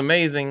stuff is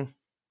amazing.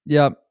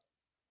 Yep.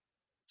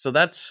 So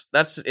that's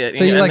it.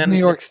 So you like New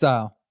York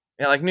style?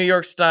 Yeah, like New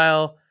York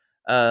style.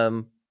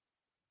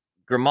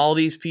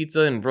 Grimaldi's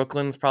pizza in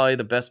Brooklyn's probably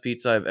the best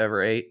pizza I've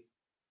ever ate.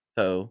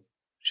 So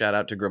shout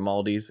out to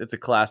Grimaldi's. It's a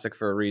classic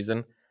for a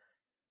reason.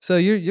 So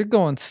you're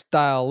going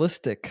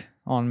stylistic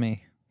on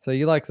me. So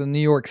you like the New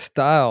York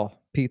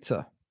style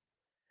pizza?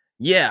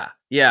 Yeah,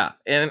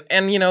 and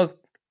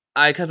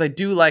because I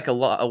do like a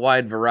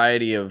wide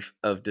variety of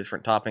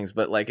different toppings,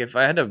 but like if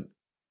I had to,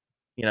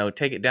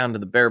 take it down to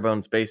the bare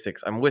bones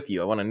basics, I'm with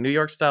you. I want a New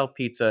York style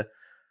pizza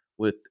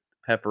with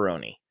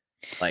pepperoni.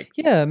 Like,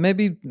 yeah,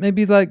 maybe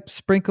like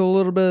sprinkle a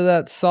little bit of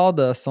that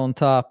sawdust on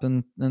top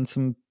and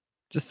some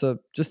just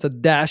a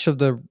dash of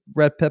the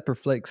red pepper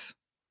flakes.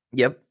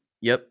 Yep.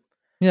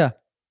 Yeah.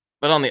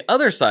 But on the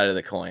other side of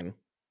the coin,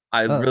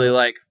 I really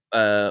like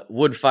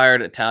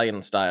wood-fired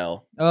Italian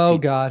style. Oh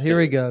God, here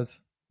he goes.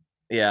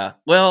 Yeah.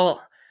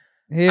 Well,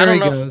 here he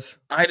goes.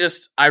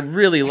 I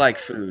really like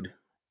food.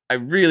 I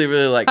really,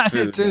 really like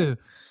food.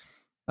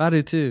 I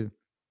do too.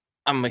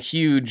 I'm a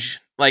huge,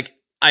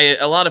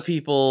 a lot of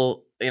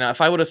people,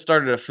 if I would have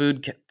started a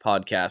food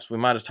podcast, we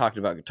might have talked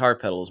about guitar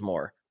pedals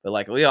more.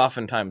 But we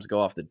oftentimes go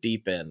off the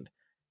deep end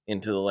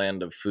into the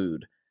land of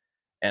food.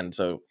 And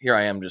so here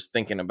I am just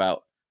thinking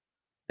about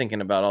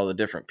all the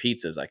different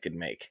pizzas I could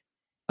make.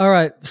 All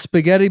right,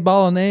 spaghetti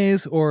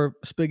bolognese or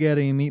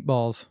spaghetti and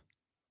meatballs?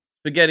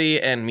 Spaghetti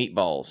and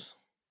meatballs.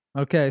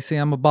 Okay, see,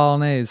 I'm a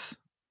bolognese.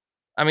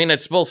 I mean,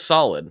 it's both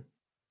solid.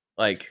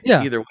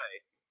 Either way.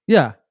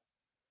 Yeah.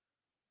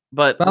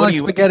 But I like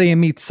spaghetti and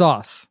meat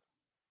sauce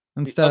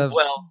instead of...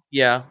 Well,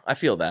 yeah, I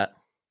feel that.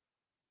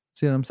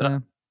 See what I'm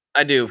saying?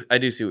 I do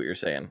see what you're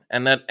saying.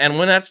 And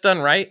when that's done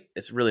right,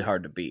 it's really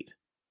hard to beat.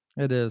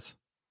 It is.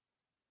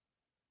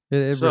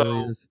 It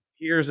really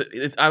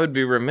is. I would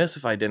be remiss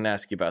if I didn't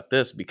ask you about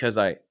this because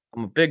I'm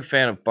a big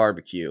fan of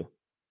barbecue.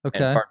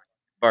 Okay. And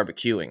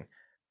barbecuing.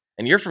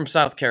 And you're from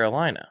South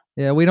Carolina.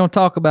 Yeah, we don't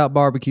talk about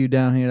barbecue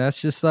down here. That's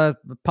just like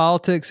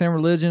politics and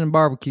religion and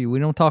barbecue. We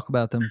don't talk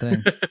about them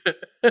things.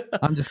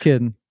 I'm just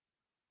kidding.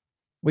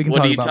 We can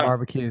talk about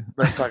barbecue.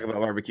 Let's talk about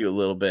barbecue a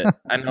little bit.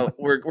 I know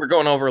we're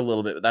going over a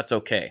little bit, but that's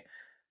okay.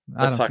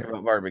 Let's talk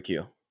about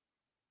barbecue. All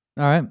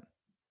right.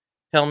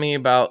 Tell me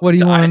about... What do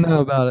you want to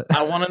know about it?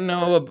 I want to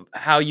know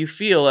how you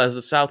feel as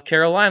a South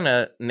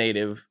Carolina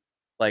native.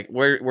 Like,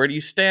 where do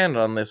you stand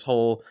on this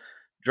whole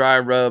dry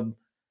rub,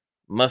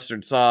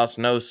 mustard sauce,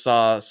 no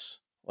sauce,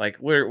 Like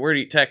where do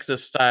you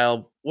Texas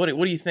style? What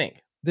do you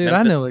think? Dude,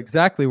 Memphis? I know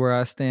exactly where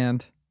I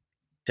stand.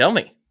 Tell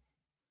me.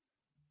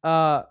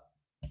 I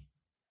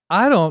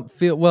don't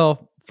feel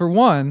well. For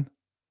one,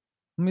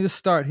 let me just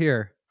start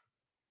here.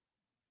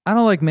 I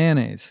don't like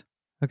mayonnaise.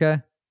 Okay.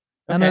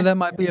 I know Okay. that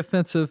might be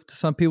offensive to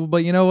some people,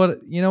 but you know what?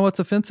 You know what's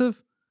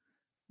offensive?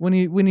 When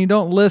you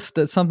don't list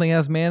that something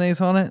has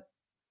mayonnaise on it,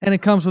 and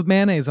it comes with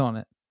mayonnaise on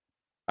it.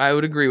 I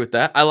would agree with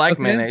that. I like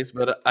Okay. mayonnaise,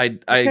 but I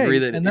agree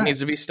that it needs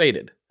to be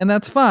stated. And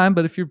that's fine.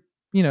 But if you're,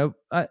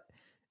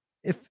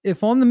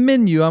 if on the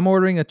menu I'm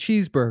ordering a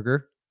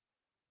cheeseburger,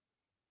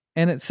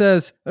 and it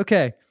says,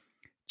 okay,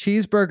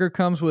 cheeseburger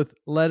comes with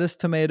lettuce,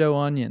 tomato,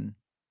 onion.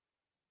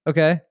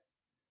 Okay,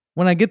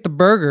 when I get the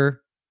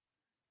burger,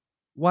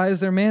 why is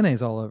there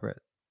mayonnaise all over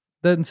it?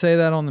 Doesn't say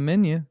that on the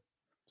menu.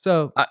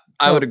 So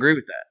I would agree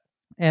with that.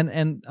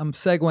 And I'm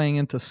segueing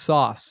into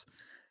sauce.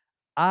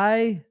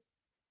 I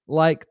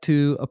like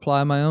to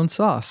apply my own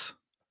sauce.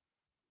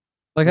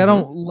 Like I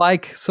don't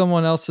like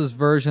someone else's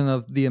version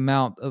of the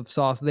amount of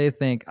sauce they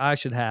think I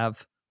should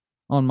have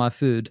on my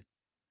food.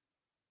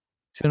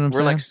 See what I'm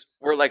saying?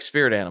 We're like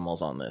spirit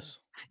animals on this.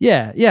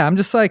 Yeah. I'm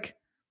just like,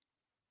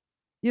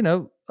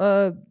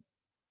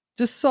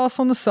 just sauce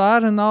on the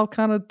side, and I'll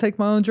kind of take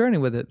my own journey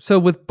with it. So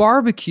with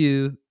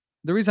barbecue,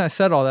 the reason I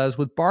said all that is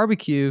with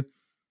barbecue,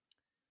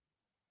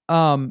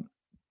 I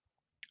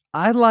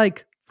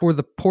like for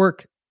the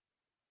pork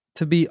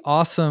to be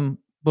awesome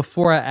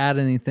before I add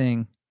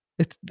anything.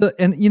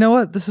 And you know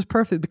what? This is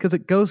perfect because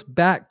it goes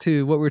back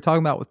to what we were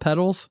talking about with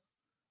pedals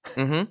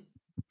Mm-hmm.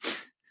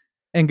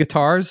 and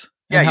guitars.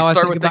 Yeah, and you how I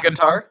start think with the about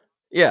guitar.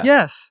 Yeah.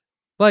 Yes.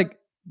 Like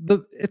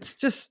look, it's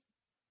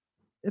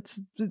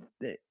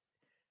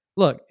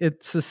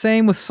the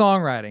same with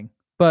songwriting,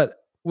 but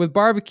with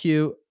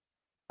barbecue,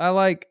 I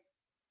like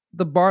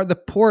the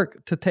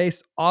pork to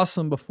taste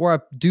awesome before I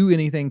do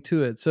anything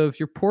to it. So if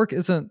your pork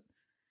isn't,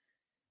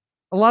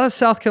 a lot of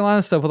South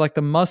Carolina stuff with like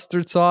the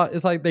mustard sauce,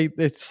 it's like they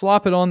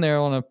slop it on there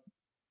on a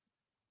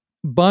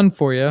bun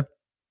for you.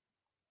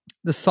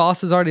 The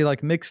sauce is already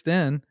like mixed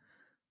in.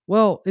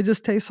 Well, it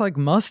just tastes like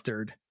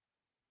mustard.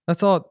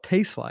 That's all it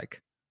tastes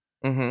like.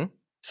 Mm-hmm.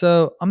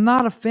 So I'm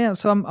not a fan.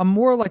 So I'm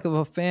more like of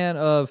a fan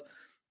of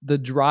the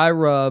dry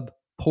rub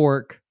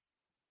pork,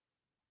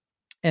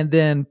 and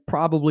then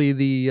probably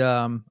the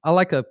I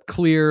like a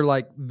clear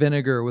like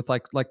vinegar with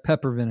like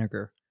pepper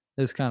vinegar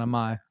is kind of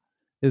my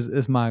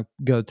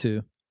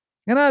go-to,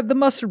 and the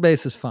mustard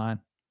base is fine,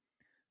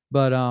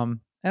 but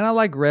and I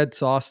like red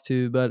sauce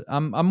too. But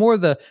I'm more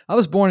I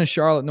was born in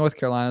Charlotte, North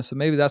Carolina, so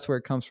maybe that's where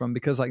it comes from,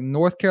 because like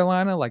North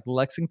Carolina, like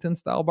Lexington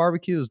style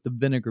barbecue is the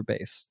vinegar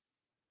base.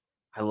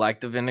 I like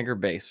the vinegar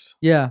base.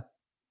 Yeah.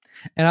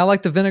 And I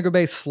like the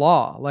vinegar-based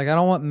slaw. Like I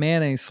don't want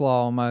mayonnaise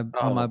slaw on my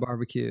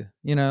barbecue.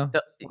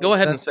 Go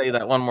ahead and say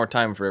that one more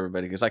time for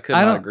everybody, because I could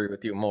not agree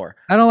with you more.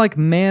 I don't like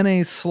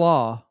mayonnaise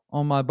slaw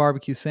on my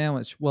barbecue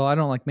sandwich. Well, I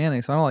don't like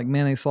mayonnaise, so I don't like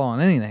mayonnaise slaw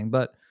on anything.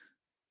 But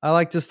I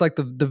like just like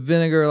the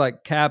vinegar,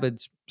 like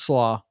cabbage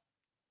slaw.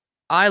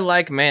 I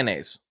like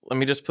mayonnaise. Let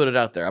me just put it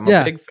out there. I'm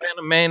a big fan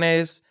of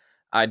mayonnaise.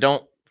 I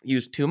don't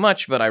use too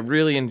much, but I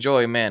really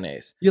enjoy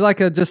mayonnaise. You like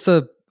just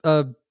a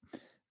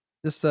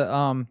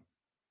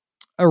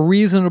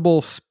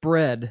reasonable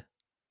spread.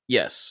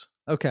 Yes.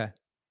 Okay.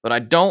 But I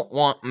don't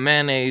want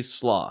mayonnaise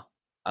slaw.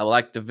 I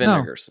like the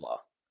vinegar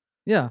slaw.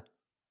 Yeah.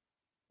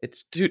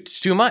 It's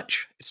too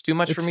much. It's too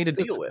much for me to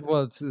deal with.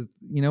 Well,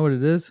 you know what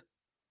it is?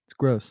 It's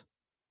gross.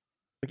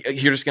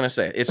 You're just going to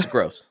say it. It's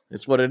gross.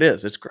 It's what it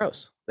is. It's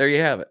gross. There you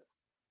have it.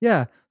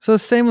 Yeah. So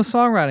it's the same with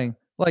songwriting.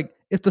 Like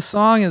if the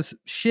song is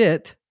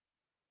shit,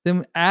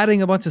 then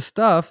adding a bunch of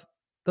stuff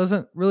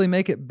doesn't really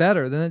make it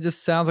better. Then it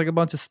just sounds like a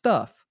bunch of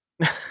stuff.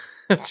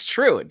 That's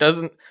true. It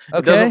doesn't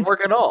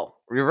work at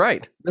all. You're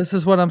right. This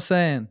is what I'm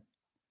saying.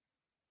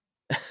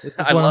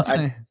 I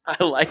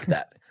like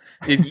that.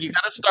 You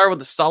got to start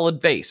with a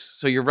solid base.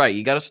 So you're right.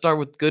 You got to start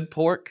with good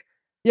pork.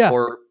 Yeah.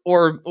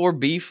 Or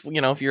beef,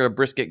 if you're a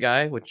brisket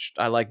guy, which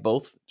I like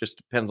both. Just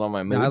depends on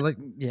my mood.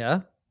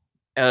 You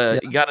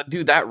got to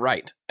do that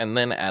right and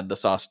then add the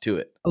sauce to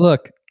it.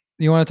 Look,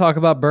 you want to talk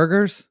about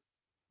burgers?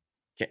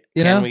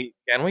 Can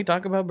we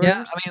talk about burgers?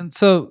 Yeah, I mean,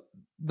 so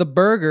the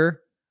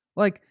burger,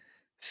 like,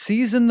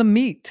 season the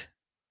meat.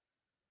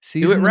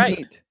 Do it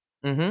right.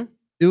 Mm-hmm.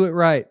 Do it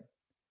right.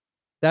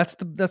 That's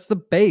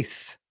the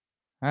base.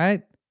 All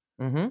right?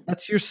 Mm-hmm.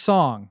 That's your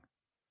song.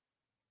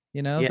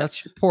 Yes.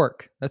 That's your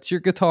pork. That's your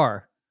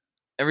guitar.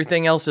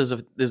 Everything else is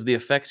the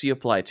effects you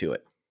apply to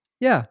it.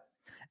 Yeah.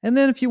 And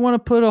then if you want to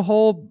put a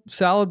whole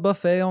salad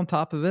buffet on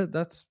top of it,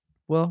 that's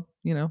up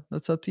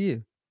to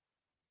you.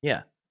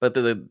 Yeah. But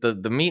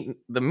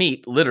the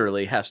meat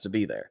literally has to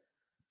be there.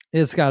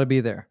 It's got to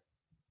be there.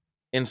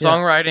 In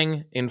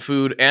songwriting, in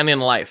food, and in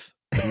life,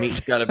 the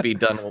meat's got to be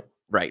done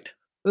right.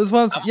 This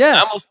one, yes. I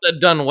almost said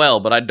done well,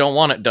 but I don't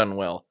want it done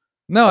well.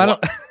 No, I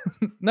don't.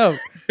 No.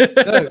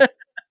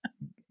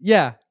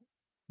 Yeah.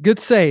 Good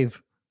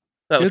save.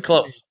 That was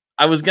close. Save.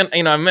 I was gonna,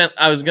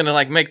 I was gonna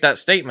like make that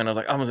statement.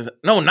 I was like,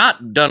 no,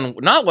 not done,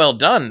 not well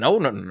done. No,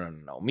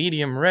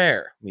 medium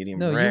rare, medium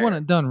rare. No, you want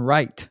it done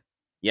right.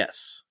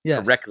 Yes.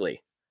 Yes.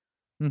 Correctly.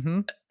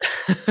 Mm-hmm.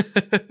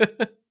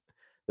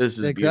 This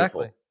is Exactly.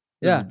 beautiful. This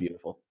Yeah. is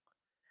beautiful.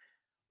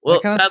 That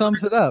Well, kind of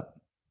sums it up.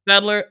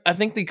 Sadler, I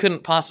think they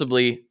couldn't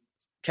possibly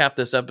cap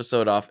this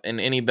episode off in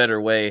any better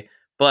way,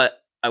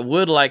 but I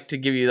would like to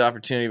give you the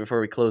opportunity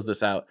before we close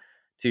this out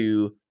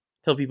to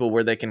tell people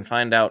where they can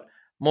find out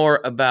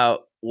more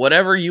about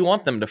whatever you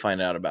want them to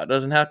find out about. It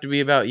doesn't have to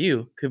be about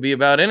you. It could be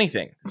about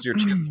anything. It's your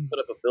chance to put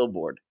up a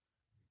billboard.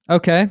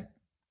 Okay.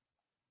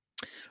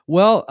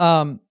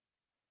 Well,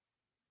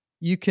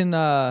 you can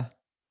I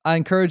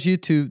encourage you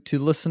to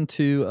listen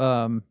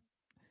to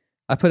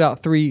I put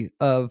out 3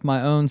 of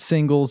my own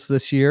singles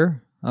this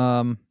year.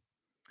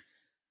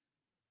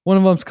 One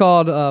of them's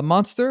called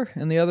Monster,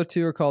 and the other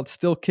 2 are called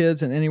Still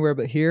Kids and Anywhere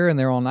But Here, and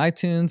they're on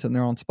iTunes, and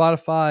they're on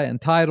Spotify and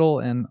Tidal,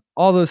 and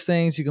all those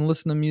things. You can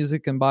listen to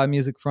music and buy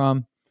music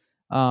from.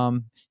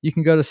 You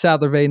can go to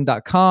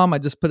sadlervaden.com. I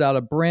just put out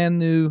a brand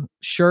new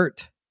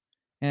shirt,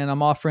 and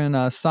I'm offering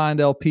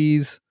signed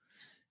LPs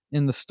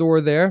in the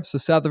store there. So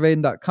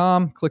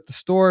sadlervaden.com, click the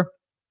store.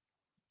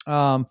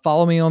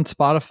 Follow me on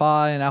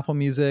Spotify and Apple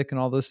Music and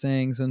all those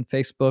things, and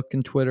Facebook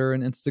and Twitter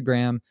and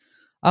Instagram.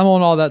 I'm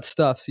on all that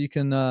stuff, so you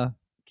can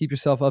keep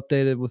yourself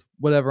updated with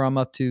whatever I'm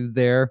up to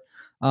there.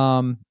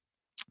 I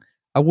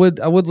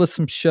would list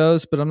some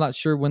shows, but I'm not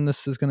sure when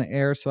this is going to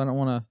air, so I don't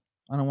want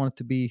it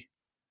to be,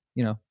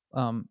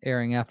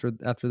 airing after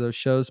those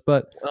shows.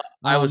 But well,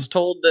 I was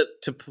told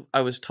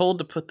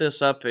to put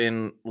this up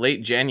in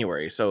late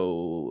January,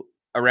 so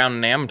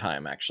around NAMM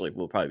time actually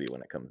will probably be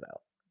when it comes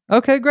out.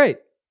 Okay, great.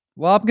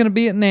 Well, I'm going to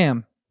be at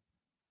NAMM.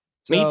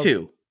 Me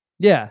too.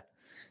 Yeah.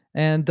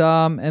 And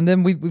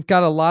then we've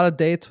got a lot of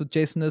dates with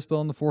Jason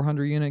Isbell and the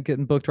 400 unit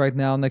getting booked right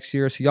now next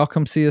year. So y'all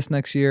come see us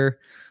next year.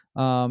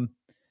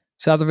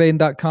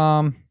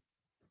 Sadlervaden.com.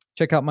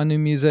 Check out my new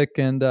music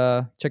and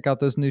check out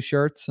those new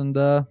shirts. And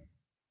there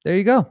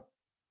you go.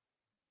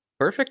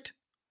 Perfect.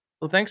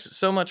 Well, thanks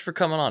so much for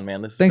coming on,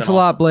 man. Thanks a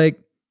lot, Blake.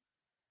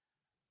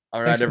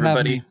 All right,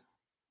 everybody.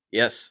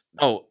 Yes.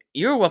 Oh,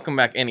 you're welcome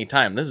back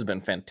anytime. This has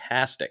been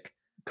fantastic.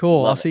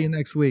 Cool. I'll see you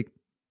next week.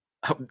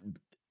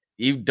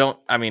 You don't.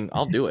 I mean,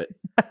 I'll do it.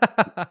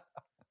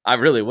 I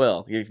really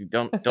will. You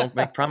don't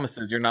make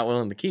promises you're not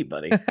willing to keep,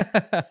 buddy.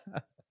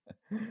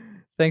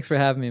 Thanks for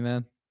having me,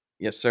 man.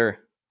 Yes, sir.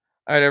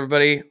 All right,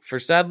 everybody. For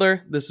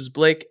Sadler, this is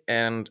Blake,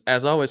 and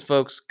as always,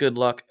 folks, good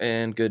luck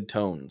and good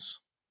tones.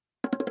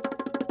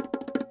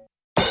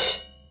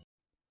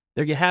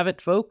 There you have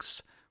it,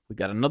 folks. We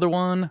got another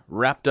one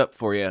wrapped up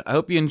for you. I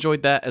hope you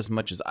enjoyed that as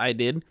much as I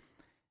did.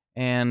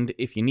 And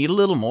if you need a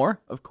little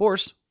more, of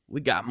course, we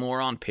got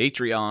more on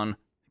Patreon.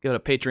 Go to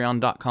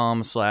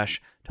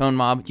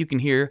patreon.com/ToneMob. You can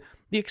hear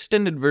the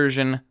extended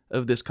version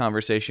of this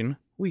conversation.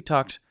 We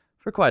talked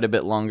for quite a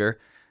bit longer.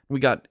 We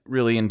got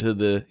really into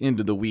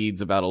the weeds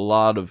about a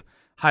lot of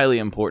highly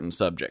important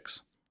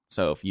subjects.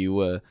 So if you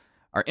are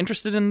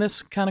interested in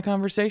this kind of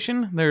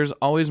conversation, there's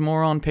always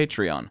more on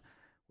Patreon.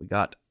 We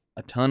got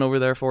a ton over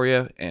there for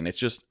you, and it's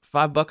just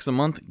 $5 a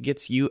month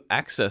gets you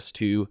access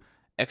to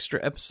extra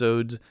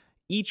episodes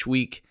each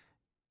week,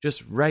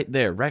 just right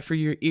there, right for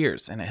your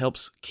ears, and it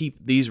helps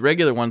keep these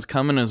regular ones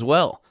coming as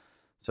well.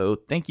 So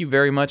thank you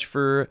very much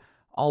for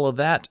all of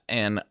that,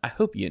 and I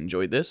hope you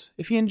enjoyed this.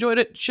 If you enjoyed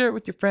it, share it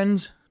with your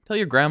friends, tell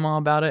your grandma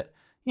about it.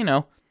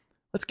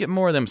 Let's get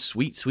more of them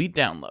sweet, sweet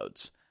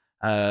downloads.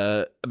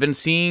 I've been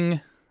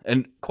seeing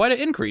quite an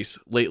increase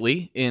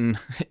lately in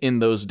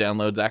those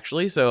downloads,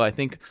 actually, so I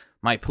think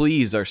my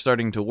pleas are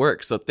starting to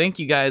work. So thank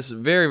you guys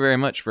very, very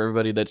much for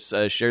everybody that's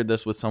shared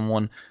this with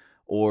someone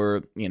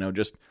or,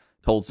 just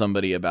told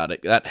somebody about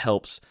it. That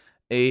helps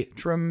a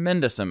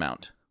tremendous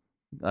amount,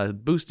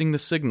 boosting the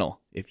signal,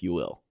 if you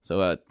will.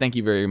 So thank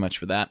you very much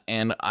for that,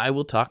 and I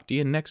will talk to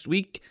you next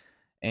week,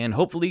 and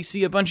hopefully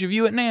see a bunch of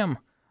you at NAMM.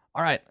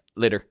 All right,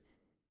 later.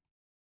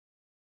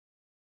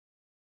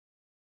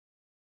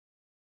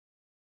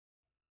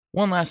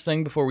 One last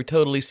thing before we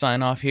totally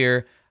sign off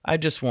here, I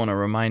just want to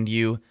remind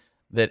you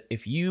that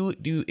if you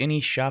do any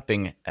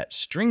shopping at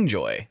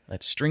Stringjoy,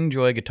 that's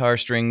Stringjoy guitar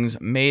strings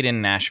made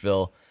in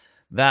Nashville,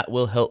 that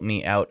will help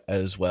me out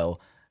as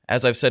well.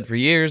 As I've said for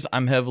years,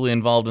 I'm heavily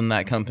involved in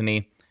that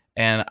company,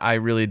 and I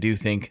really do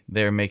think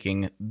they're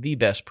making the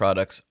best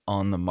products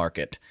on the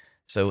market.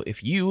 So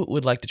if you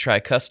would like to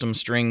try custom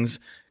strings,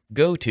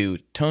 go to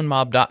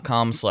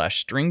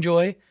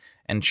tonemob.com/stringjoy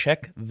and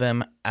check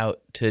them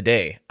out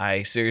today.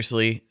 I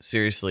seriously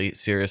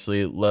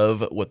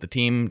love what the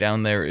team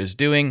down there is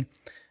doing.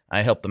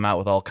 I help them out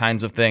with all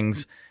kinds of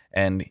things,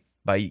 and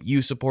by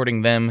you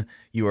supporting them,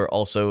 you are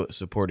also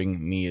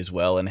supporting me as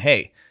well. And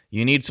hey,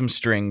 you need some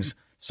strings,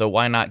 so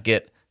why not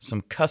get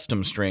some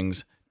custom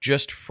strings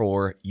just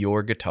for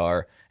your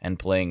guitar and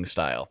playing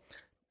style?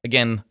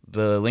 Again,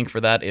 the link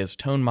for that is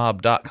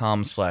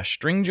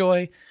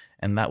tonemob.com/stringjoy,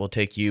 and that will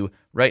take you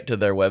right to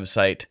their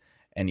website,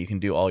 and you can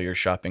do all your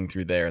shopping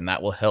through there, and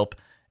that will help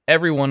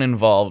everyone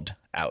involved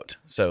out.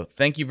 So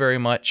thank you very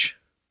much.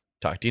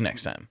 Talk to you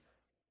next time.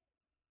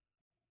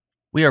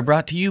 We are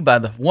brought to you by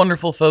the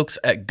wonderful folks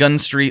at Gun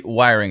Street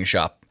Wiring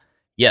Shop.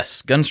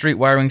 Yes, Gun Street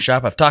Wiring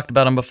Shop. I've talked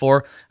about them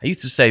before. I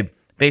used to say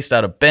based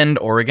out of Bend,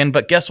 Oregon,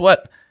 but guess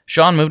what?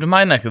 Sean moved to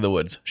my neck of the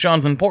woods.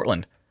 Sean's in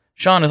Portland.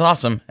 Sean is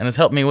awesome and has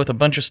helped me with a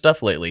bunch of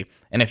stuff lately.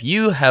 And if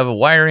you have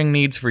wiring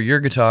needs for your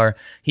guitar,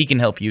 he can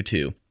help you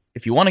too.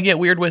 If you want to get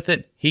weird with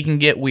it, he can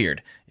get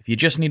weird. If you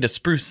just need to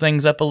spruce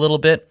things up a little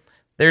bit,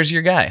 there's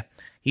your guy.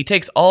 He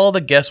takes all the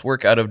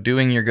guesswork out of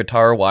doing your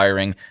guitar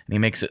wiring, and he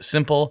makes it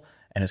simple,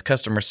 and his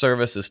customer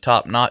service is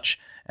top-notch,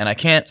 and I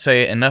can't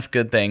say enough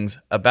good things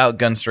about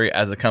Gun Street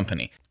as a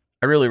company.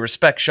 I really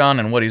respect Sean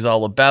and what he's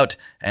all about,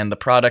 and the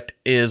product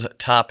is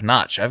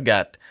top-notch. I've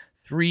got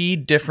 3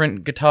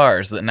 different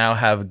guitars that now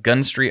have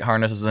Gun Street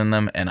harnesses in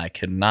them, and I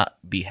could not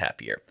be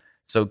happier.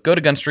 So go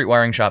to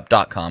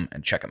gunstreetwiringshop.com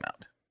and check them out.